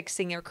hopefully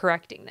fixing or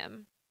correcting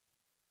them.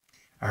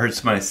 I heard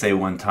somebody say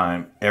one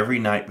time, every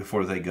night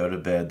before they go to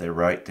bed, they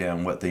write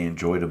down what they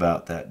enjoyed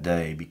about that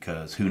day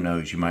because who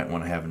knows, you might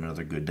want to have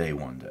another good day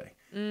one day.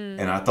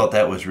 And I thought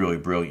that was really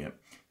brilliant.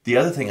 The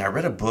other thing, I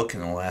read a book in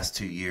the last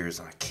 2 years,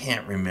 and I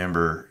can't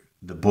remember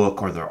the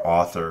book or the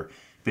author,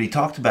 but he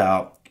talked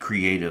about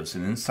creatives,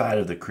 and inside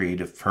of the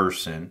creative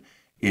person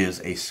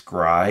is a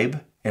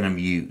scribe and a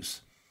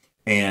muse.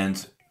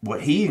 And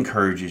what he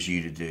encourages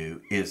you to do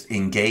is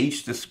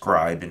engage the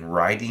scribe in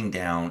writing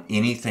down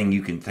anything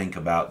you can think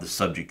about the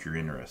subject you're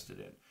interested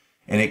in.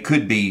 And it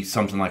could be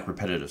something like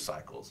repetitive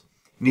cycles.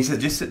 And he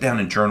said, just sit down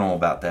and journal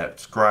about that,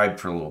 scribe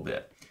for a little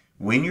bit.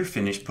 When you're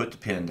finished, put the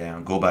pen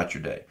down, go about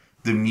your day.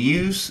 The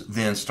muse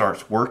then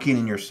starts working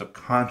in your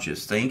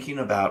subconscious, thinking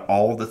about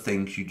all the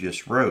things you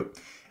just wrote.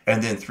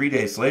 And then 3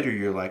 days later,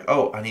 you're like,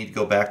 oh, I need to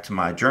go back to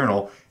my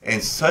journal.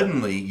 And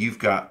suddenly you've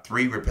got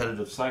 3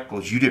 repetitive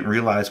cycles you didn't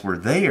realize were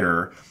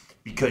there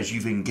because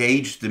you've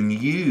engaged the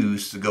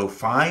muse to go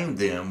find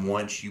them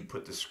once you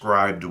put the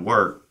scribe to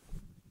work.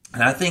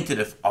 And I think that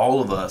if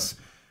all of us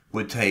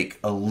would take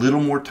a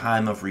little more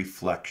time of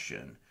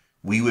reflection,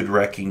 we would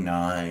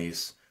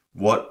recognize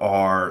what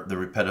are the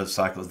repetitive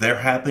cycles. They're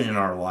happening in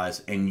our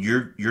lives, and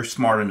you're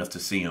smart enough to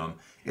see them.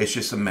 It's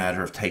just a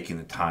matter of taking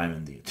the time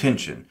and the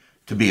attention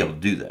to be able to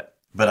do that.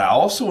 But I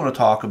also want to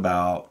talk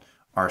about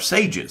our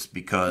sages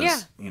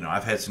because,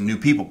 I've had some new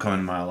people come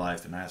in my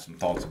life, and I have some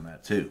thoughts on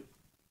that too.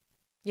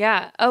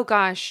 Yeah. Oh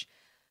gosh.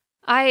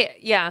 I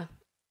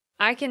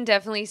can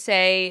definitely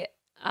say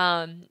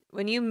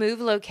when you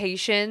move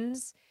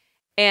locations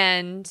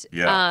and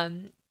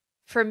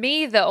for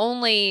me, the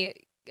only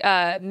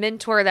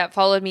mentor that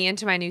followed me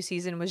into my new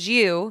season was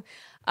you.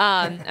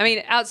 I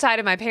mean, outside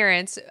of my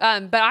parents,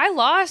 but I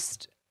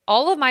lost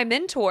all of my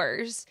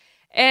mentors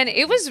and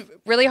it was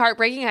really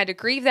heartbreaking. I had to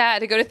grieve that, I had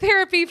to go to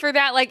therapy for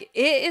that. Like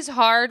it is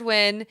hard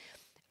when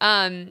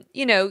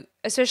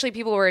especially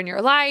people who were in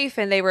your life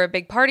and they were a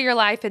big part of your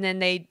life and then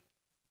they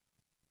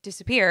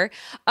disappear.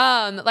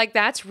 Like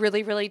that's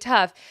really, really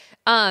tough.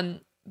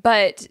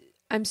 But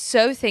I'm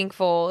so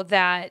thankful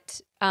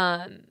that,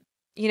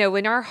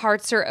 when our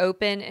hearts are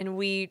open and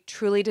we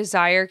truly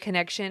desire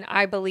connection,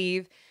 I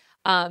believe,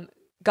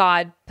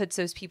 God puts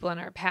those people in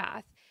our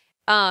path.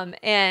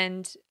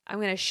 And I'm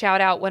going to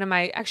shout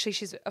out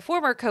she's a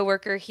former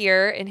coworker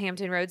here in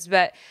Hampton Roads,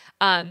 but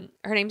her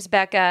name's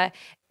Becca.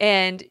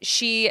 And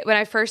when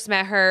I first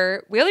met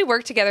her, we only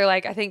worked together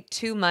like, I think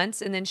 2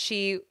 months. And then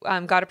she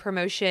got a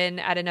promotion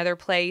at another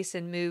place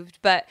and moved.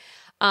 But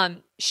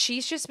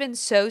she's just been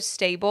so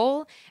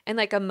stable and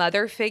like a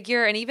mother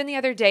figure. And even the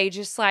other day,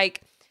 just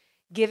like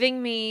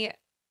giving me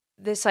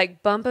this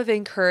like bump of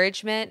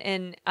encouragement.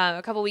 And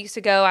a couple weeks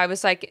ago, I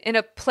was like in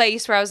a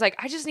place where I was like,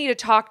 I just need to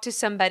talk to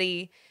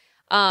somebody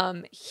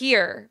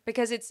here,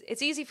 because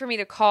it's easy for me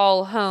to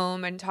call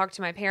home and talk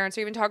to my parents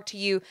or even talk to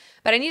you,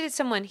 but I needed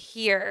someone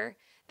here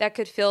that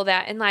could feel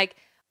that. And like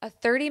a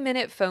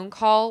 30-minute phone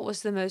call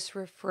was the most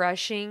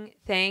refreshing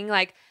thing.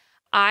 Like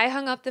I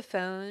hung up the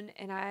phone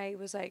and I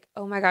was like,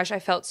 oh my gosh, I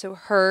felt so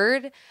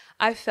heard.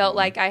 I felt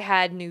like I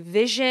had new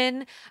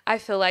vision. I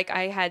feel like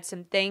I had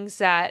some things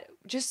that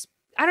just,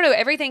 I don't know,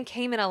 everything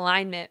came in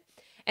alignment.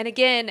 And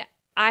again,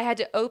 I had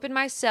to open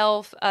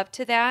myself up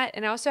to that.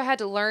 And I also had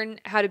to learn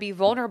how to be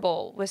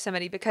vulnerable with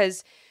somebody,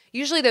 because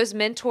usually those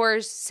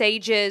mentors,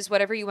 sages,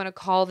 whatever you want to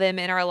call them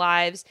in our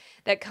lives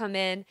that come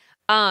in,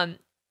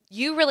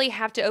 you really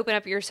have to open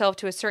up yourself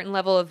to a certain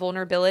level of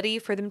vulnerability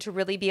for them to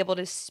really be able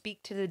to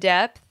speak to the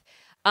depth.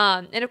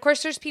 And of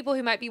course, there's people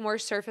who might be more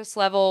surface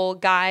level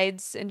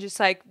guides and just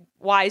like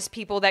wise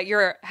people that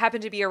you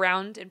happen to be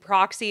around in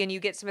proxy and you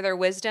get some of their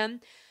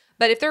wisdom.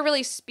 But if they're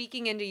really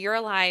speaking into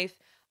your life,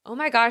 oh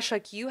my gosh,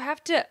 like you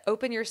have to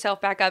open yourself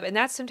back up. And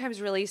that's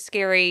sometimes really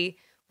scary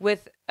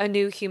with a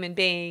new human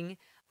being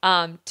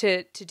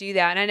to do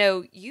that. And I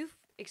know you've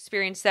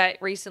experienced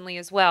that recently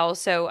as well.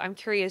 So I'm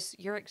curious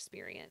your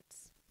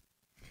experience.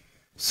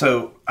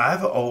 So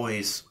I've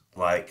always,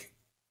 like,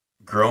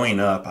 growing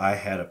up, I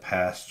had a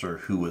pastor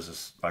who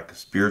was like a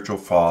spiritual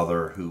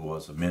father, who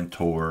was a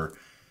mentor.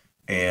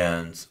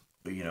 And,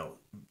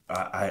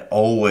 I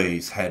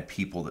always had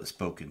people that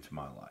spoke into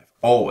my life.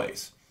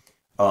 Always.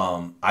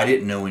 I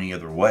didn't know any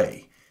other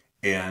way.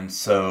 And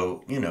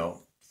so,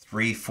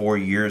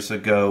 3-4 years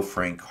ago,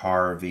 Frank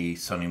Harvey,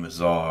 Sonny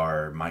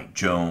Mazzar, Mike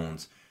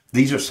Jones,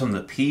 these are some of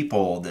the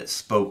people that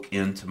spoke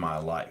into my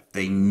life.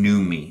 They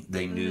knew me.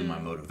 They knew my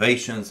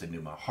motivations. They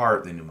knew my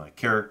heart. They knew my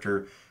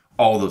character,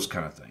 all those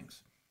kind of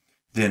things.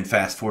 Then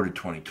fast forward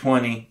to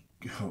 2020,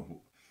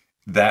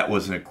 that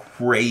was a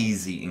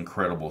crazy,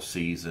 incredible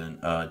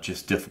season,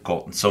 just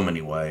difficult in so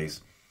many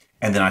ways.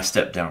 And then I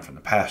stepped down from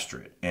the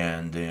pastorate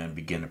and then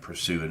began to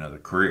pursue another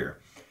career.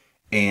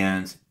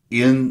 And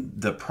in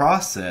the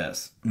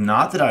process,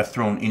 not that I've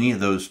thrown any of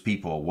those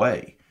people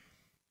away,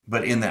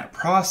 but in that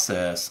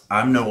process,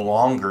 I'm no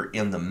longer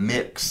in the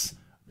mix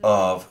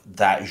of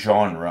that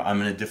genre.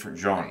 I'm in a different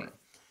genre.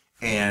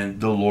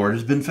 And the Lord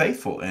has been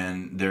faithful.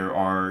 And there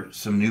are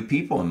some new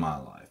people in my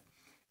life.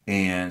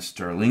 And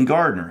Sterling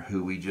Gardner,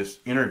 who we just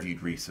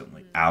interviewed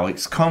recently,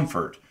 Alex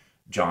Comfort,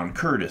 John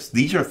Curtis.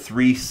 These are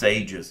 3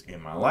 sages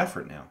in my life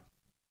right now.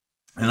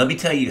 And let me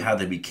tell you how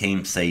they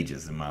became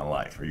sages in my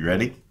life. Are you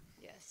ready?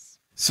 Yes.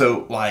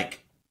 So,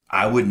 like,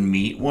 I would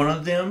meet one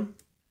of them,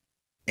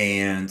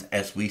 and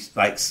as we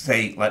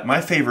say,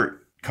 my favorite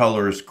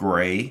color is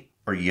gray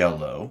or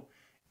yellow,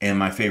 and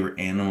my favorite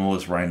animal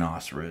is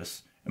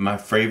rhinoceros, and my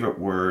favorite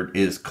word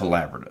is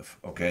collaborative.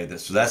 Okay,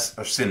 so that's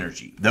a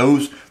synergy.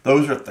 Those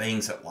are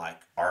things that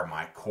are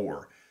my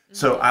core. Mm-hmm.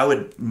 So I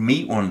would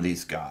meet one of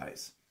these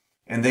guys.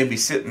 And they'd be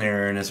sitting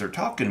there, and as they're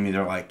talking to me,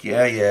 they're like,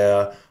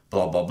 yeah,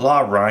 blah, blah,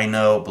 blah,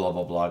 rhino, blah,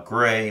 blah, blah,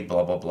 gray,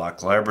 blah, blah, blah,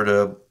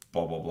 collaborative,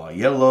 blah, blah, blah,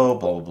 yellow,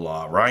 blah, blah,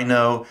 blah,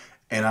 rhino.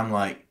 And I'm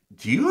like,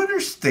 do you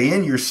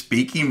understand you're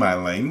speaking my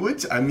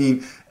language? I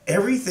mean,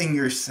 everything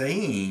you're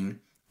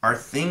saying are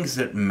things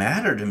that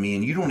matter to me,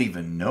 and you don't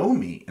even know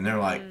me. And they're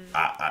like,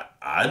 I'm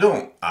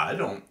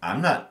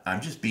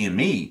just being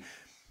me.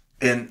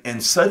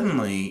 And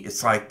suddenly,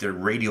 it's like they're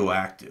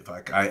radioactive.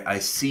 Like I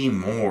see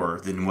more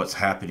than what's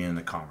happening in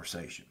the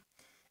conversation.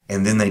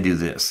 And then they do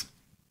this.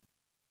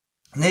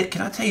 Nick,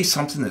 can I tell you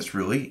something that's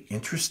really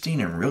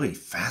interesting and really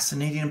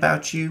fascinating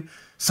about you?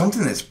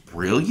 Something that's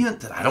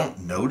brilliant that I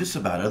don't notice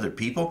about other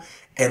people.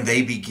 And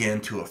they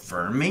begin to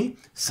affirm me,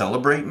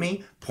 celebrate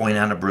me, point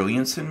out a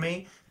brilliance in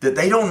me that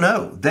they don't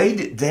know.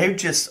 They're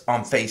just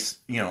on face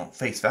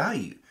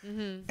value.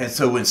 Mm-hmm. And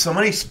so when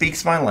somebody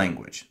speaks my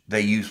language,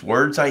 they use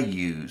words I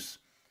use,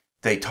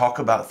 they talk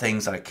about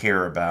things I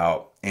care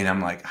about, and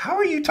I'm like, how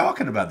are you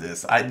talking about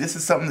this? This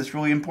is something that's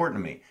really important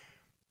to me.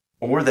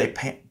 Or they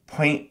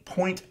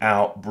point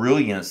out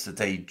brilliance that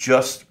they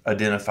just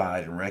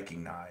identified and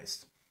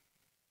recognized.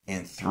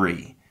 And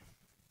 3,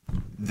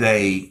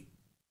 they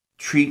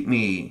treat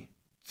me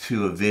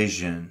to a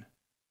vision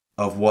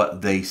of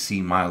what they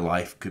see my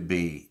life could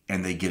be,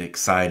 and they get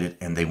excited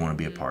and they want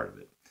to be a part of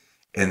it.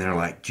 And they're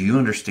like, do you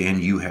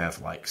understand you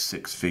have like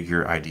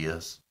 6-figure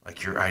ideas?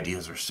 Like your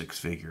ideas are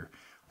 6-figure.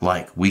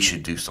 Like we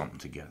should do something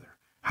together.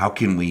 How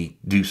can we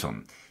do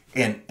something?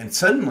 And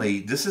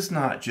suddenly this is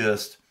not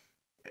just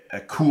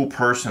a cool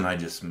person I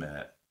just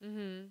met.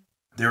 Mm-hmm.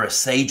 They're a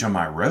sage on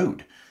my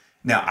road.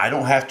 Now, I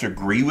don't have to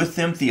agree with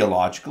them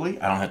theologically.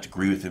 I don't have to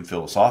agree with them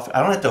philosophically.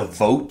 I don't have to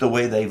vote the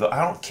way they vote.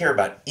 I don't care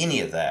about any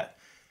of that.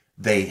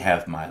 They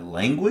have my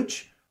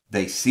language.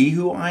 They see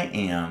who I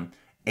am.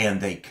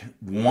 And they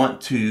want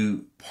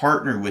to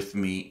partner with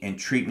me and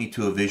treat me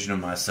to a vision of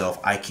myself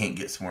I can't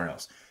get somewhere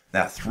else.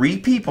 Now, 3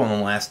 people in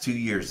the last 2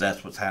 years,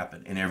 that's what's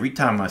happened. And every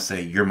time I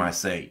say, you're my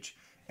sage.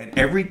 And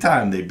every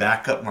time they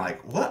back up and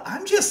like, what?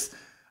 I'm just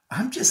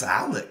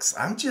Alex.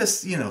 I'm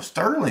just,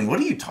 Sterling. What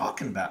are you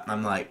talking about? And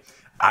I'm like,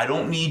 I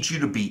don't need you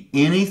to be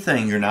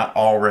anything you're not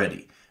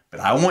already. But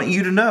I want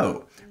you to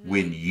know,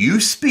 when you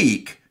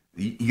speak,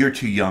 you're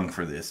too young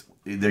for this.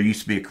 There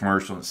used to be a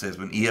commercial that says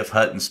when E.F.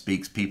 Hutton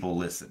speaks, people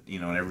listen,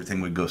 and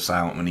everything would go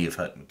silent when E.F.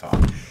 Hutton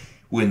talked.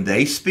 When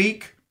they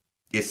speak,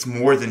 it's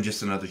more than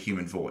just another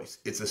human voice.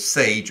 It's a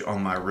sage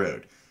on my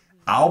road.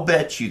 I'll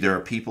bet you there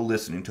are people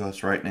listening to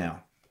us right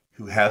now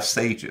who have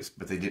sages,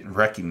 but they didn't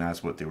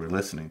recognize what they were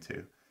listening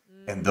to.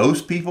 And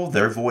those people,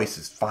 their voice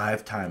is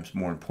 5 times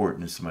more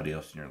important than somebody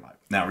else in your life.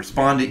 Now,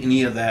 respond to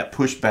any of that,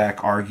 push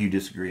back, argue,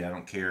 disagree, I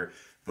don't care.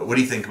 But what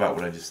do you think about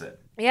what I just said?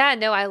 Yeah,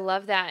 no, I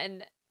love that.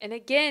 And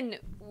again,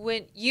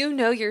 when you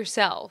know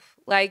yourself,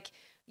 like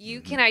you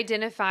can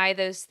identify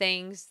those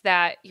things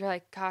that you're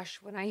like, gosh,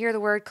 when I hear the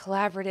word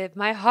collaborative,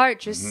 my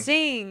heart just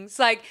sings.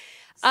 Like,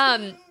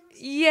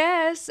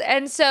 yes.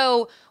 And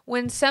so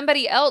when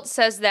somebody else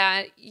says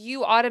that,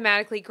 you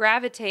automatically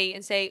gravitate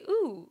and say,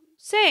 ooh,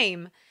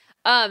 same.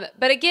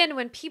 But again,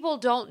 when people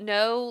don't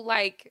know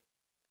like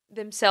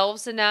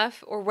themselves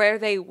enough or where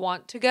they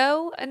want to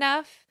go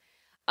enough,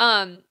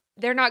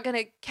 they're not going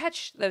to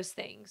catch those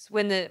things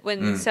when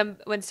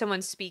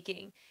someone's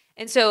speaking.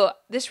 And so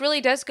this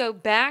really does go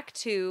back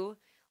to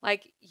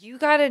like, you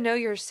got to know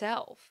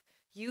yourself.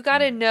 You got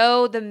to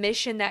know the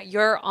mission that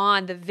you're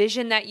on, the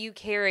vision that you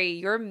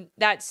carry,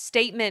 that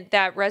statement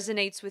that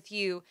resonates with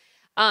you,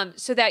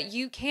 so that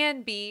you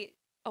can be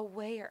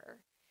aware.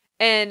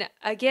 And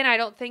again, I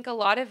don't think a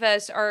lot of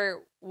us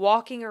are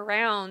walking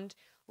around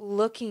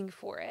looking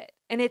for it.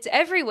 And it's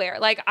everywhere.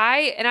 Like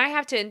I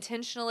have to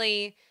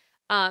intentionally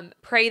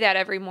pray that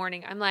every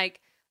morning. I'm like,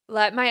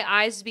 let my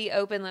eyes be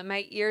open, let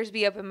my ears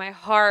be open, my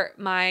heart,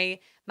 my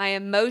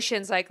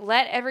emotions, like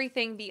let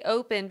everything be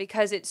open,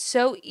 because it's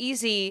so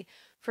easy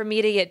for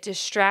me to get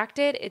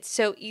distracted. It's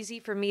so easy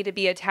for me to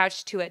be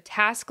attached to a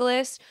task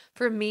list,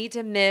 for me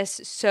to miss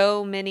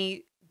so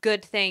many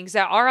good things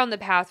that are on the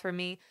path for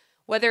me,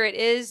 whether it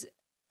is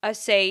a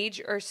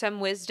sage or some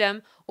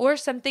wisdom or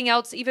something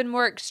else even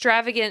more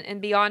extravagant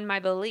and beyond my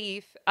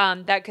belief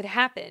that could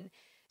happen.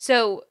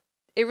 So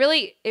it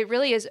really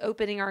is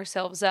opening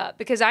ourselves up,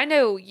 because I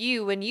know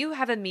when you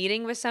have a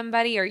meeting with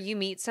somebody or you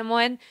meet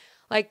someone,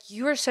 like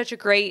you are such a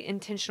great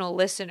intentional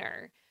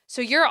listener.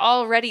 So you're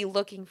already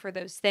looking for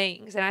those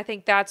things. And I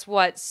think that's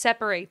what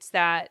separates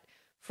that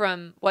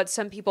from what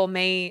some people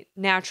may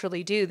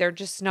naturally do. They're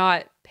just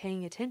not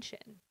paying attention.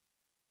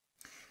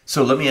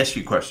 So let me ask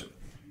you a question.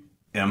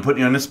 And I'm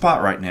putting you on the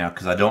spot right now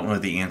because I don't know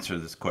the answer to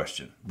this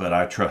question, but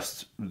I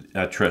trust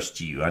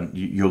you.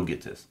 You'll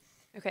get this.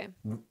 Okay.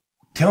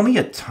 Tell me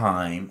a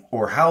time,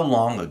 or how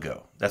long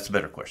ago, that's a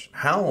better question.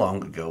 How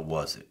long ago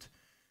was it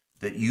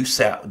that you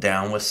sat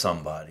down with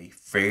somebody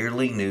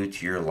fairly new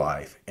to your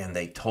life and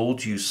they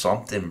told you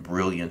something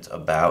brilliant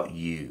about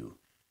you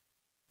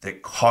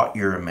that caught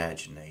your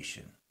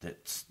imagination,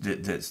 that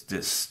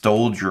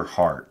stole your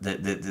heart,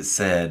 that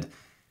said,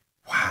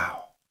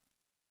 wow,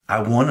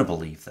 I want to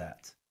believe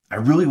that. I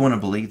really want to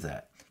believe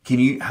that.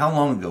 How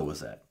long ago was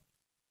that?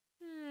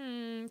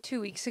 2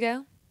 weeks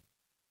ago.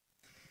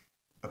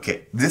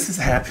 Okay, this is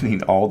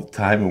happening all the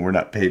time and we're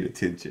not paying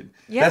attention.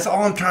 Yep. That's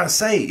all I'm trying to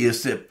say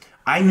is that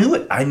I knew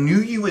it. I knew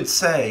you would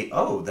say,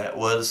 oh, that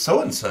was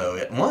so-and-so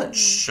at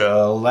lunch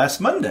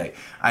last Monday.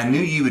 I knew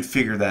you would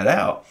figure that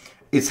out.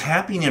 It's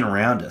happening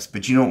around us,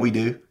 but you know what we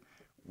do?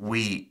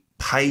 We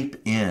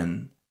pipe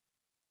in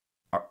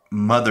our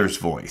mother's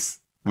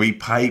voice. We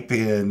pipe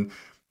in,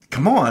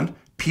 come on,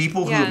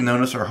 people who have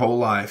known us our whole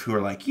life who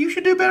are like, you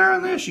should do better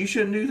on this. You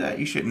shouldn't do that.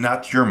 You should.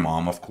 Not your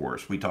mom, of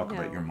course. We talk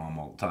about your mom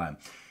all the time.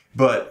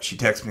 But she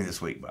texted me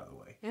this week, by the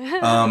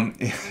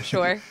way.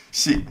 Sure.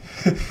 She,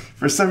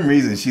 for some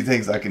reason, she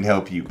thinks I can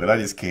help you, but I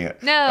just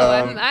can't. No,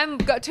 I'm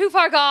too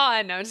far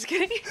gone. No, I'm just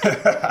kidding.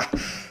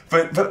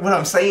 But what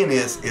I'm saying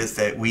is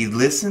that we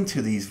listen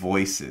to these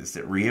voices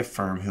that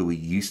reaffirm who we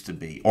used to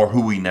be or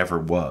who we never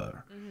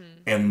were. Mm-hmm.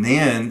 And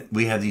then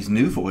we have these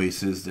new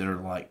voices that are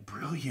like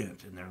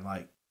brilliant. And they're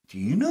like, do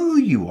you know who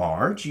you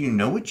are? Do you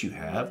know what you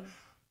have? Mm-hmm.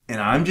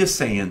 And I'm just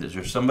saying that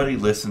there's somebody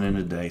listening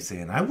today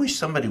saying, I wish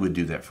somebody would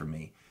do that for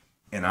me.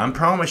 And I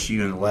promise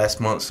you in the last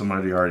month,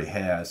 somebody already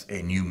has,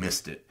 and you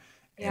missed it.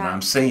 Yeah. And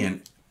I'm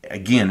saying,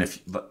 again,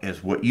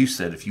 as what you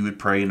said, if you would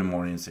pray in the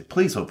morning and say,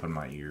 please open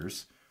my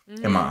ears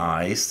and my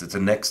eyes, that the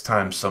next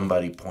time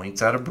somebody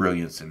points out a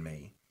brilliance in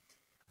me,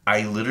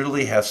 I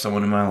literally have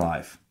someone in my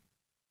life,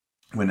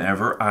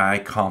 whenever I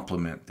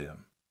compliment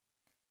them,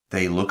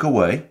 they look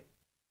away,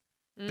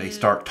 they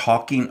start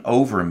talking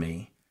over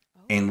me,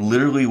 and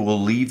literally will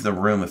leave the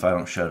room if I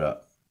don't shut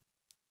up.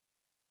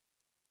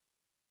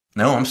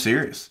 No, I'm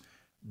serious.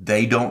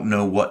 They don't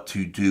know what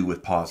to do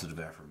with positive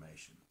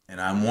affirmation.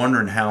 And I'm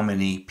wondering how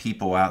many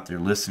people out there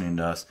listening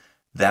to us,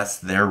 that's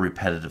their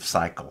repetitive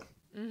cycle.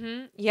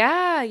 Mm-hmm.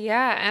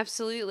 Yeah,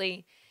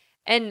 absolutely.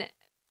 And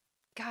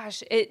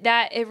gosh,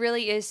 it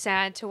really is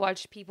sad to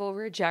watch people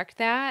reject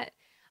that.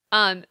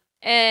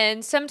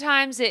 And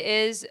sometimes it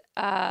is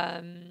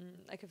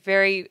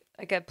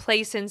like a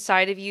place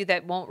inside of you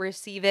that won't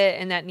receive it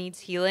and that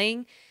needs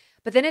healing.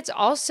 But then it's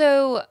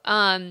also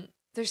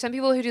there's some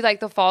people who do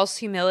like the false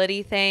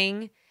humility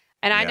thing.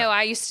 And I know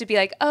I used to be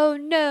like, oh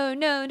no,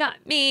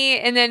 not me.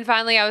 And then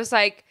finally I was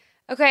like,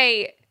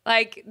 okay,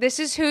 like this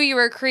is who you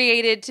were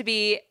created to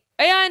be.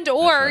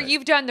 Or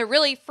you've done the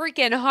really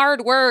freaking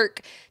hard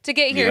work to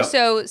get here. Yep.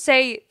 So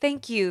say,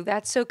 thank you.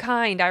 That's so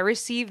kind. I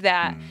received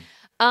that.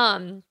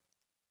 And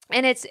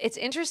it's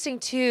interesting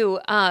too.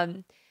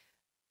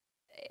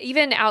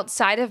 Even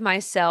outside of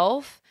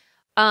myself,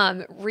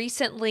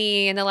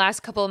 recently in the last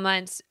couple of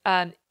months,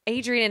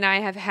 Adrian and I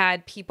have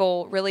had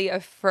people really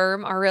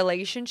affirm our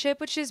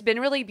relationship, which has been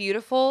really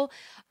beautiful.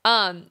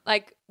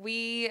 Like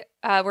we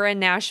were in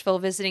Nashville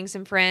visiting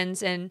some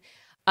friends, and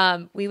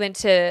we went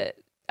to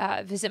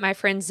visit my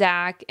friend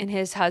Zach and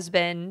his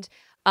husband.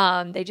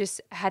 They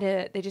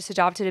just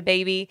adopted a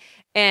baby,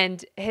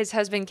 and his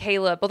husband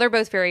Caleb. Well, they're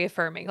both very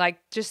affirming, like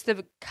just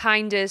the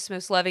kindest,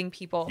 most loving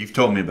people. You've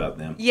told me about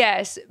them.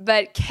 Yes,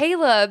 but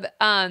Caleb,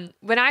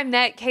 when I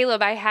met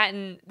Caleb,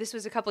 this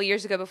was a couple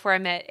years ago before I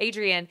met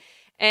Adrian,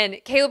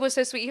 and Caleb was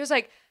so sweet. He was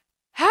like,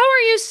 "How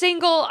are you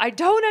single? I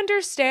don't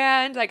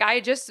understand. Like,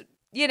 I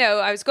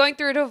was going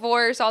through a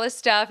divorce, all this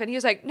stuff." And he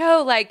was like,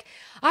 "No, like,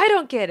 I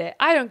don't get it.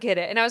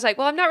 And I was like,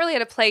 well, I'm not really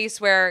at a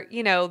place where,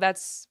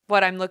 that's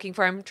what I'm looking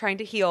for. I'm trying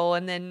to heal.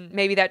 And then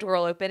maybe that door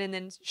will open. And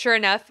then sure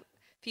enough,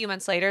 a few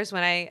months later is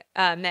when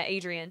I met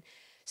Adrian.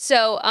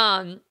 So,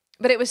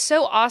 but it was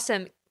so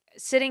awesome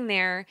sitting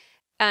there.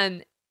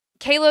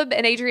 Caleb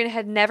and Adrian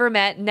had never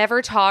met,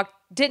 never talked,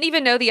 didn't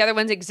even know the other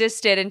ones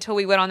existed until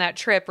we went on that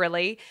trip,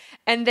 really.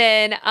 And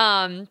then,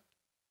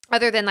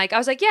 other than like, I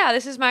was like, yeah,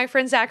 this is my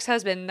friend Zach's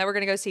husband that we're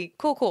going to go see.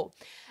 Cool.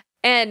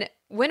 And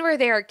when we're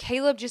there,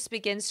 Caleb just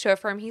begins to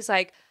affirm. He's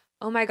like,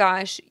 oh my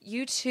gosh,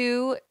 you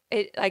two,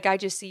 I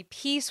just see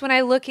peace when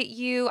I look at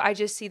you. I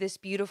just see this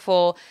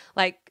beautiful,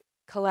 like,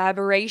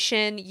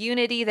 collaboration,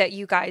 unity that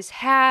you guys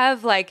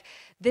have. Like,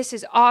 this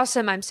is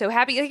awesome. I'm so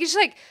happy. Like, he just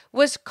like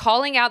was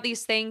calling out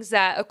these things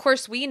that, of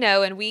course, we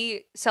know and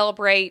we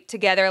celebrate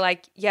together.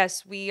 Like,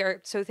 yes, we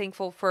are so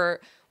thankful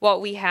for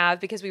what we have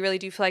because we really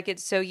do feel like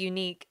it's so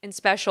unique and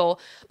special.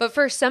 But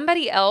for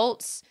somebody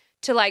else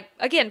to like,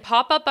 again,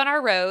 pop up on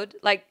our road,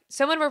 like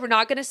someone we're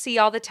not going to see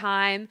all the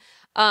time,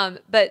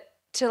 but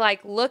to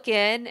like look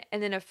in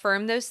and then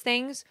affirm those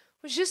things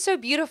was just so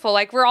beautiful.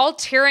 Like we're all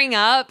tearing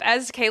up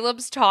as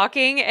Caleb's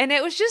talking, and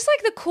it was just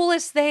like the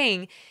coolest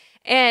thing.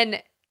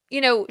 And,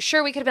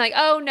 sure, we could have been like,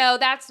 oh no,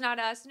 that's not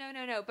us.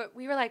 No. But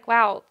we were like,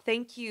 wow,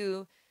 thank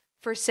you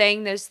for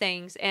saying those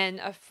things and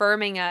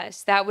affirming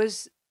us. That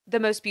was the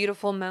most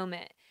beautiful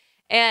moment.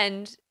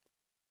 And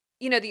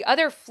the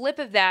other flip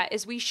of that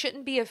is we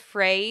shouldn't be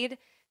afraid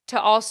to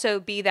also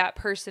be that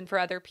person for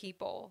other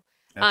people.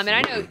 And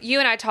I know you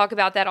and I talk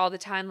about that all the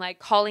time, like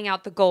calling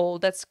out the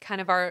gold. That's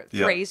kind of our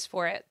phrase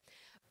for it.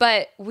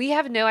 But we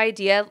have no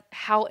idea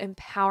how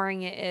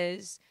empowering it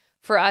is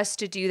for us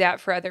to do that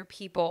for other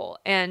people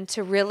and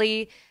to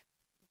really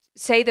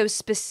say those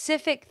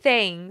specific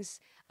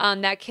things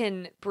that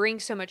can bring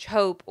so much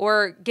hope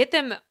or get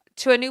them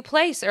to a new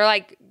place or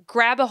like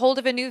grab a hold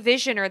of a new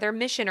vision or their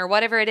mission or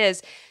whatever it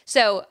is.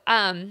 So,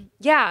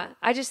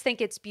 I just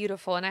think it's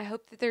beautiful. And I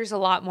hope that there's a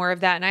lot more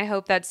of that. And I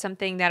hope that's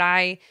something that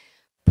I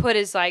put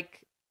as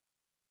like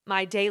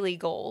my daily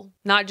goal,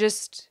 not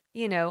just,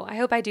 I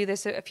hope I do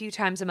this a few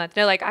times a month.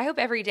 No, like I hope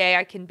every day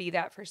I can be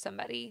that for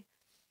somebody.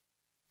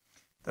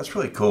 That's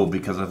really cool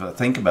because if I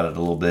think about it a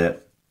little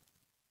bit,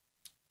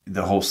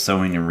 the whole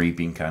sowing and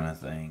reaping kind of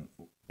thing,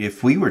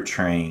 if we were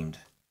trained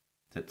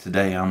that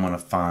today I'm going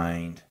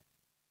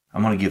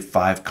to give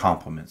 5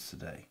 compliments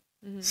today,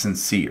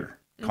 sincere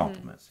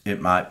compliments. Mm-hmm.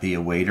 It might be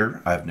a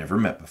waiter I've never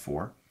met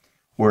before,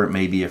 or it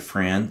may be a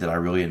friend that I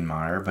really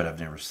admire, but I've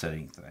never said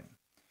anything.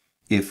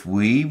 If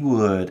we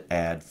would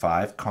add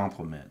 5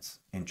 compliments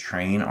and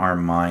train our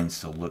minds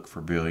to look for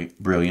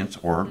brilliance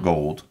or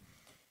gold,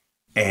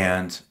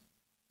 and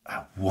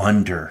I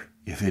wonder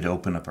if it'd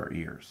open up our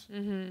ears.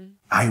 Mm-hmm.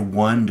 I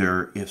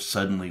wonder if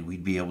suddenly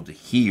we'd be able to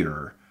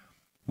hear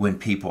when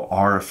people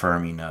are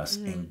affirming us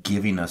and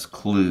giving us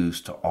clues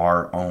to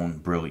our own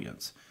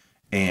brilliance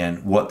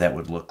and what that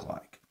would look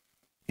like.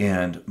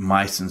 And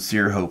my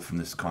sincere hope from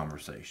this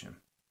conversation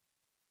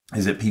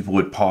is that people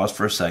would pause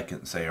for a second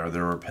and say, are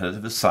there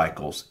repetitive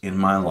cycles in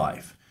my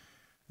life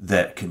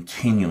that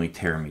continually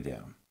tear me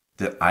down,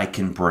 that I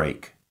can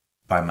break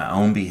by my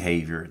own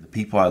behavior, the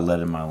people I let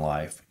in my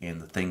life,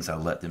 and the things I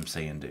let them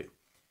say and do?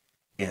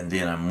 And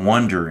then I'm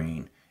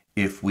wondering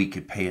if we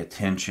could pay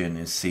attention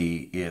and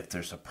see if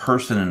there's a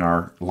person in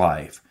our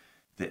life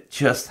that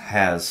just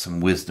has some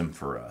wisdom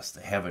for us.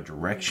 They have a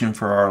direction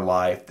for our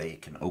life. They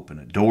can open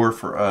a door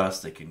for us.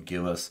 They can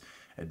give us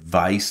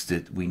advice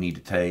that we need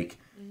to take.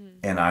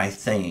 And I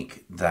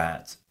think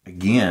that,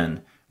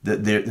 again,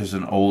 that there's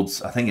an old,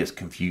 I think it's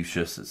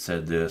Confucius that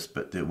said this,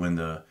 but that when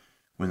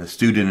the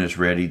student is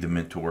ready, the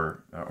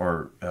mentor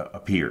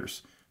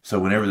appears. So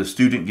whenever the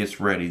student gets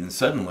ready, then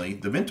suddenly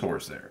the mentor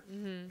is there.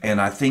 And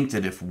I think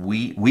that if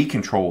we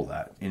control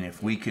that, and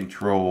if we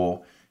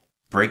control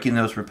breaking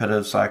those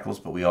repetitive cycles,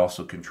 but we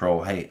also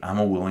control, hey, I'm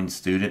a willing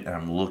student and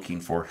I'm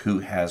looking for who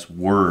has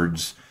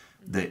words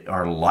that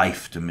are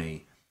life to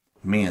me.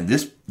 Man,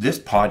 this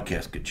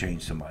podcast could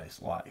change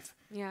somebody's life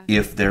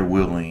if they're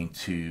willing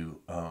to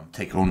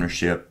take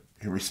ownership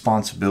and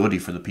responsibility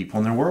for the people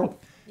in their world.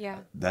 Yeah,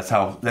 that's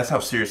how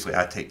seriously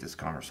I take this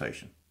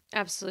conversation.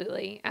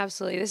 Absolutely.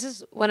 This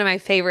is one of my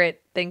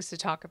favorite things to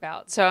talk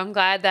about. So I'm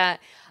glad that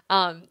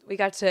we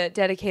got to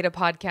dedicate a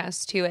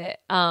podcast to it.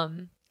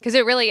 Because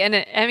it really, and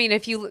I mean,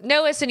 if you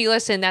know us and you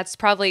listen,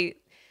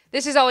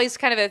 this is always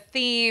kind of a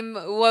theme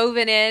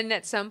woven in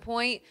at some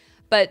point.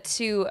 But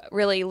to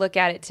really look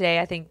at it today,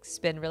 I think it's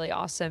been really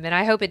awesome. And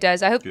I hope it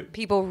does. I hope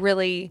people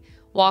really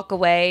walk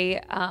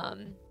away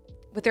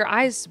with their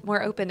eyes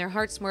more open, their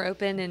hearts more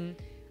open. And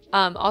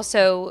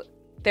also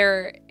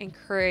they're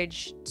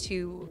encouraged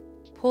to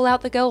pull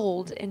out the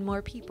gold in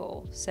more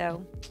people.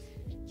 So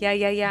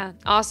yeah.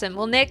 Awesome.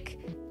 Well, Nick,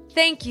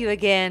 thank you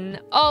again.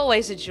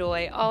 Always a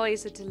joy,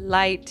 always a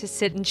delight to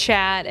sit and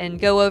chat and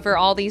go over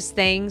all these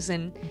things.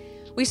 And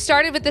we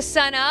started with the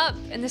sun up,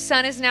 and the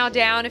sun is now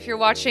down if you're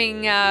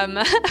watching our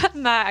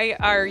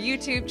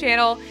YouTube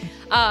channel.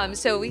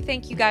 So we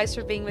thank you guys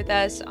for being with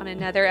us on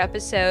another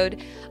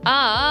episode.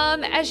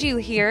 As you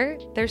hear,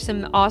 there's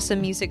some awesome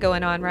music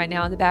going on right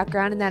now in the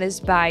background, and that is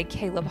by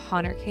Caleb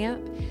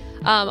Honerkamp.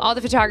 All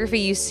the photography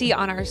you see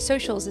on our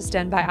socials is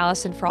done by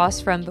Allison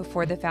Frost from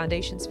Before the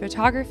Foundations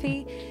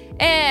Photography.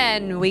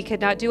 And we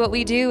could not do what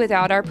we do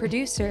without our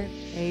producer,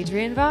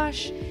 Adrian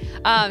Wos.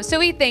 So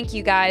we thank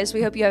you guys.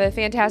 We hope you have a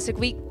fantastic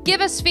week.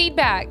 Give us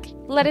feedback.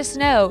 Let us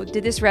know.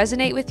 Did this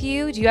resonate with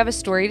you? Do you have a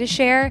story to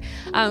share?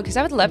 Because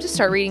I would love to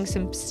start reading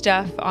some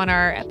stuff on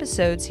our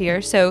episodes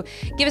here. So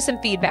give us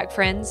some feedback,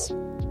 friends.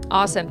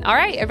 Awesome. All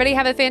right, everybody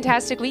have a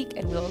fantastic week,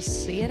 and we'll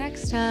see you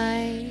next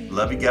time.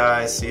 Love you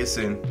guys. See you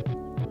soon.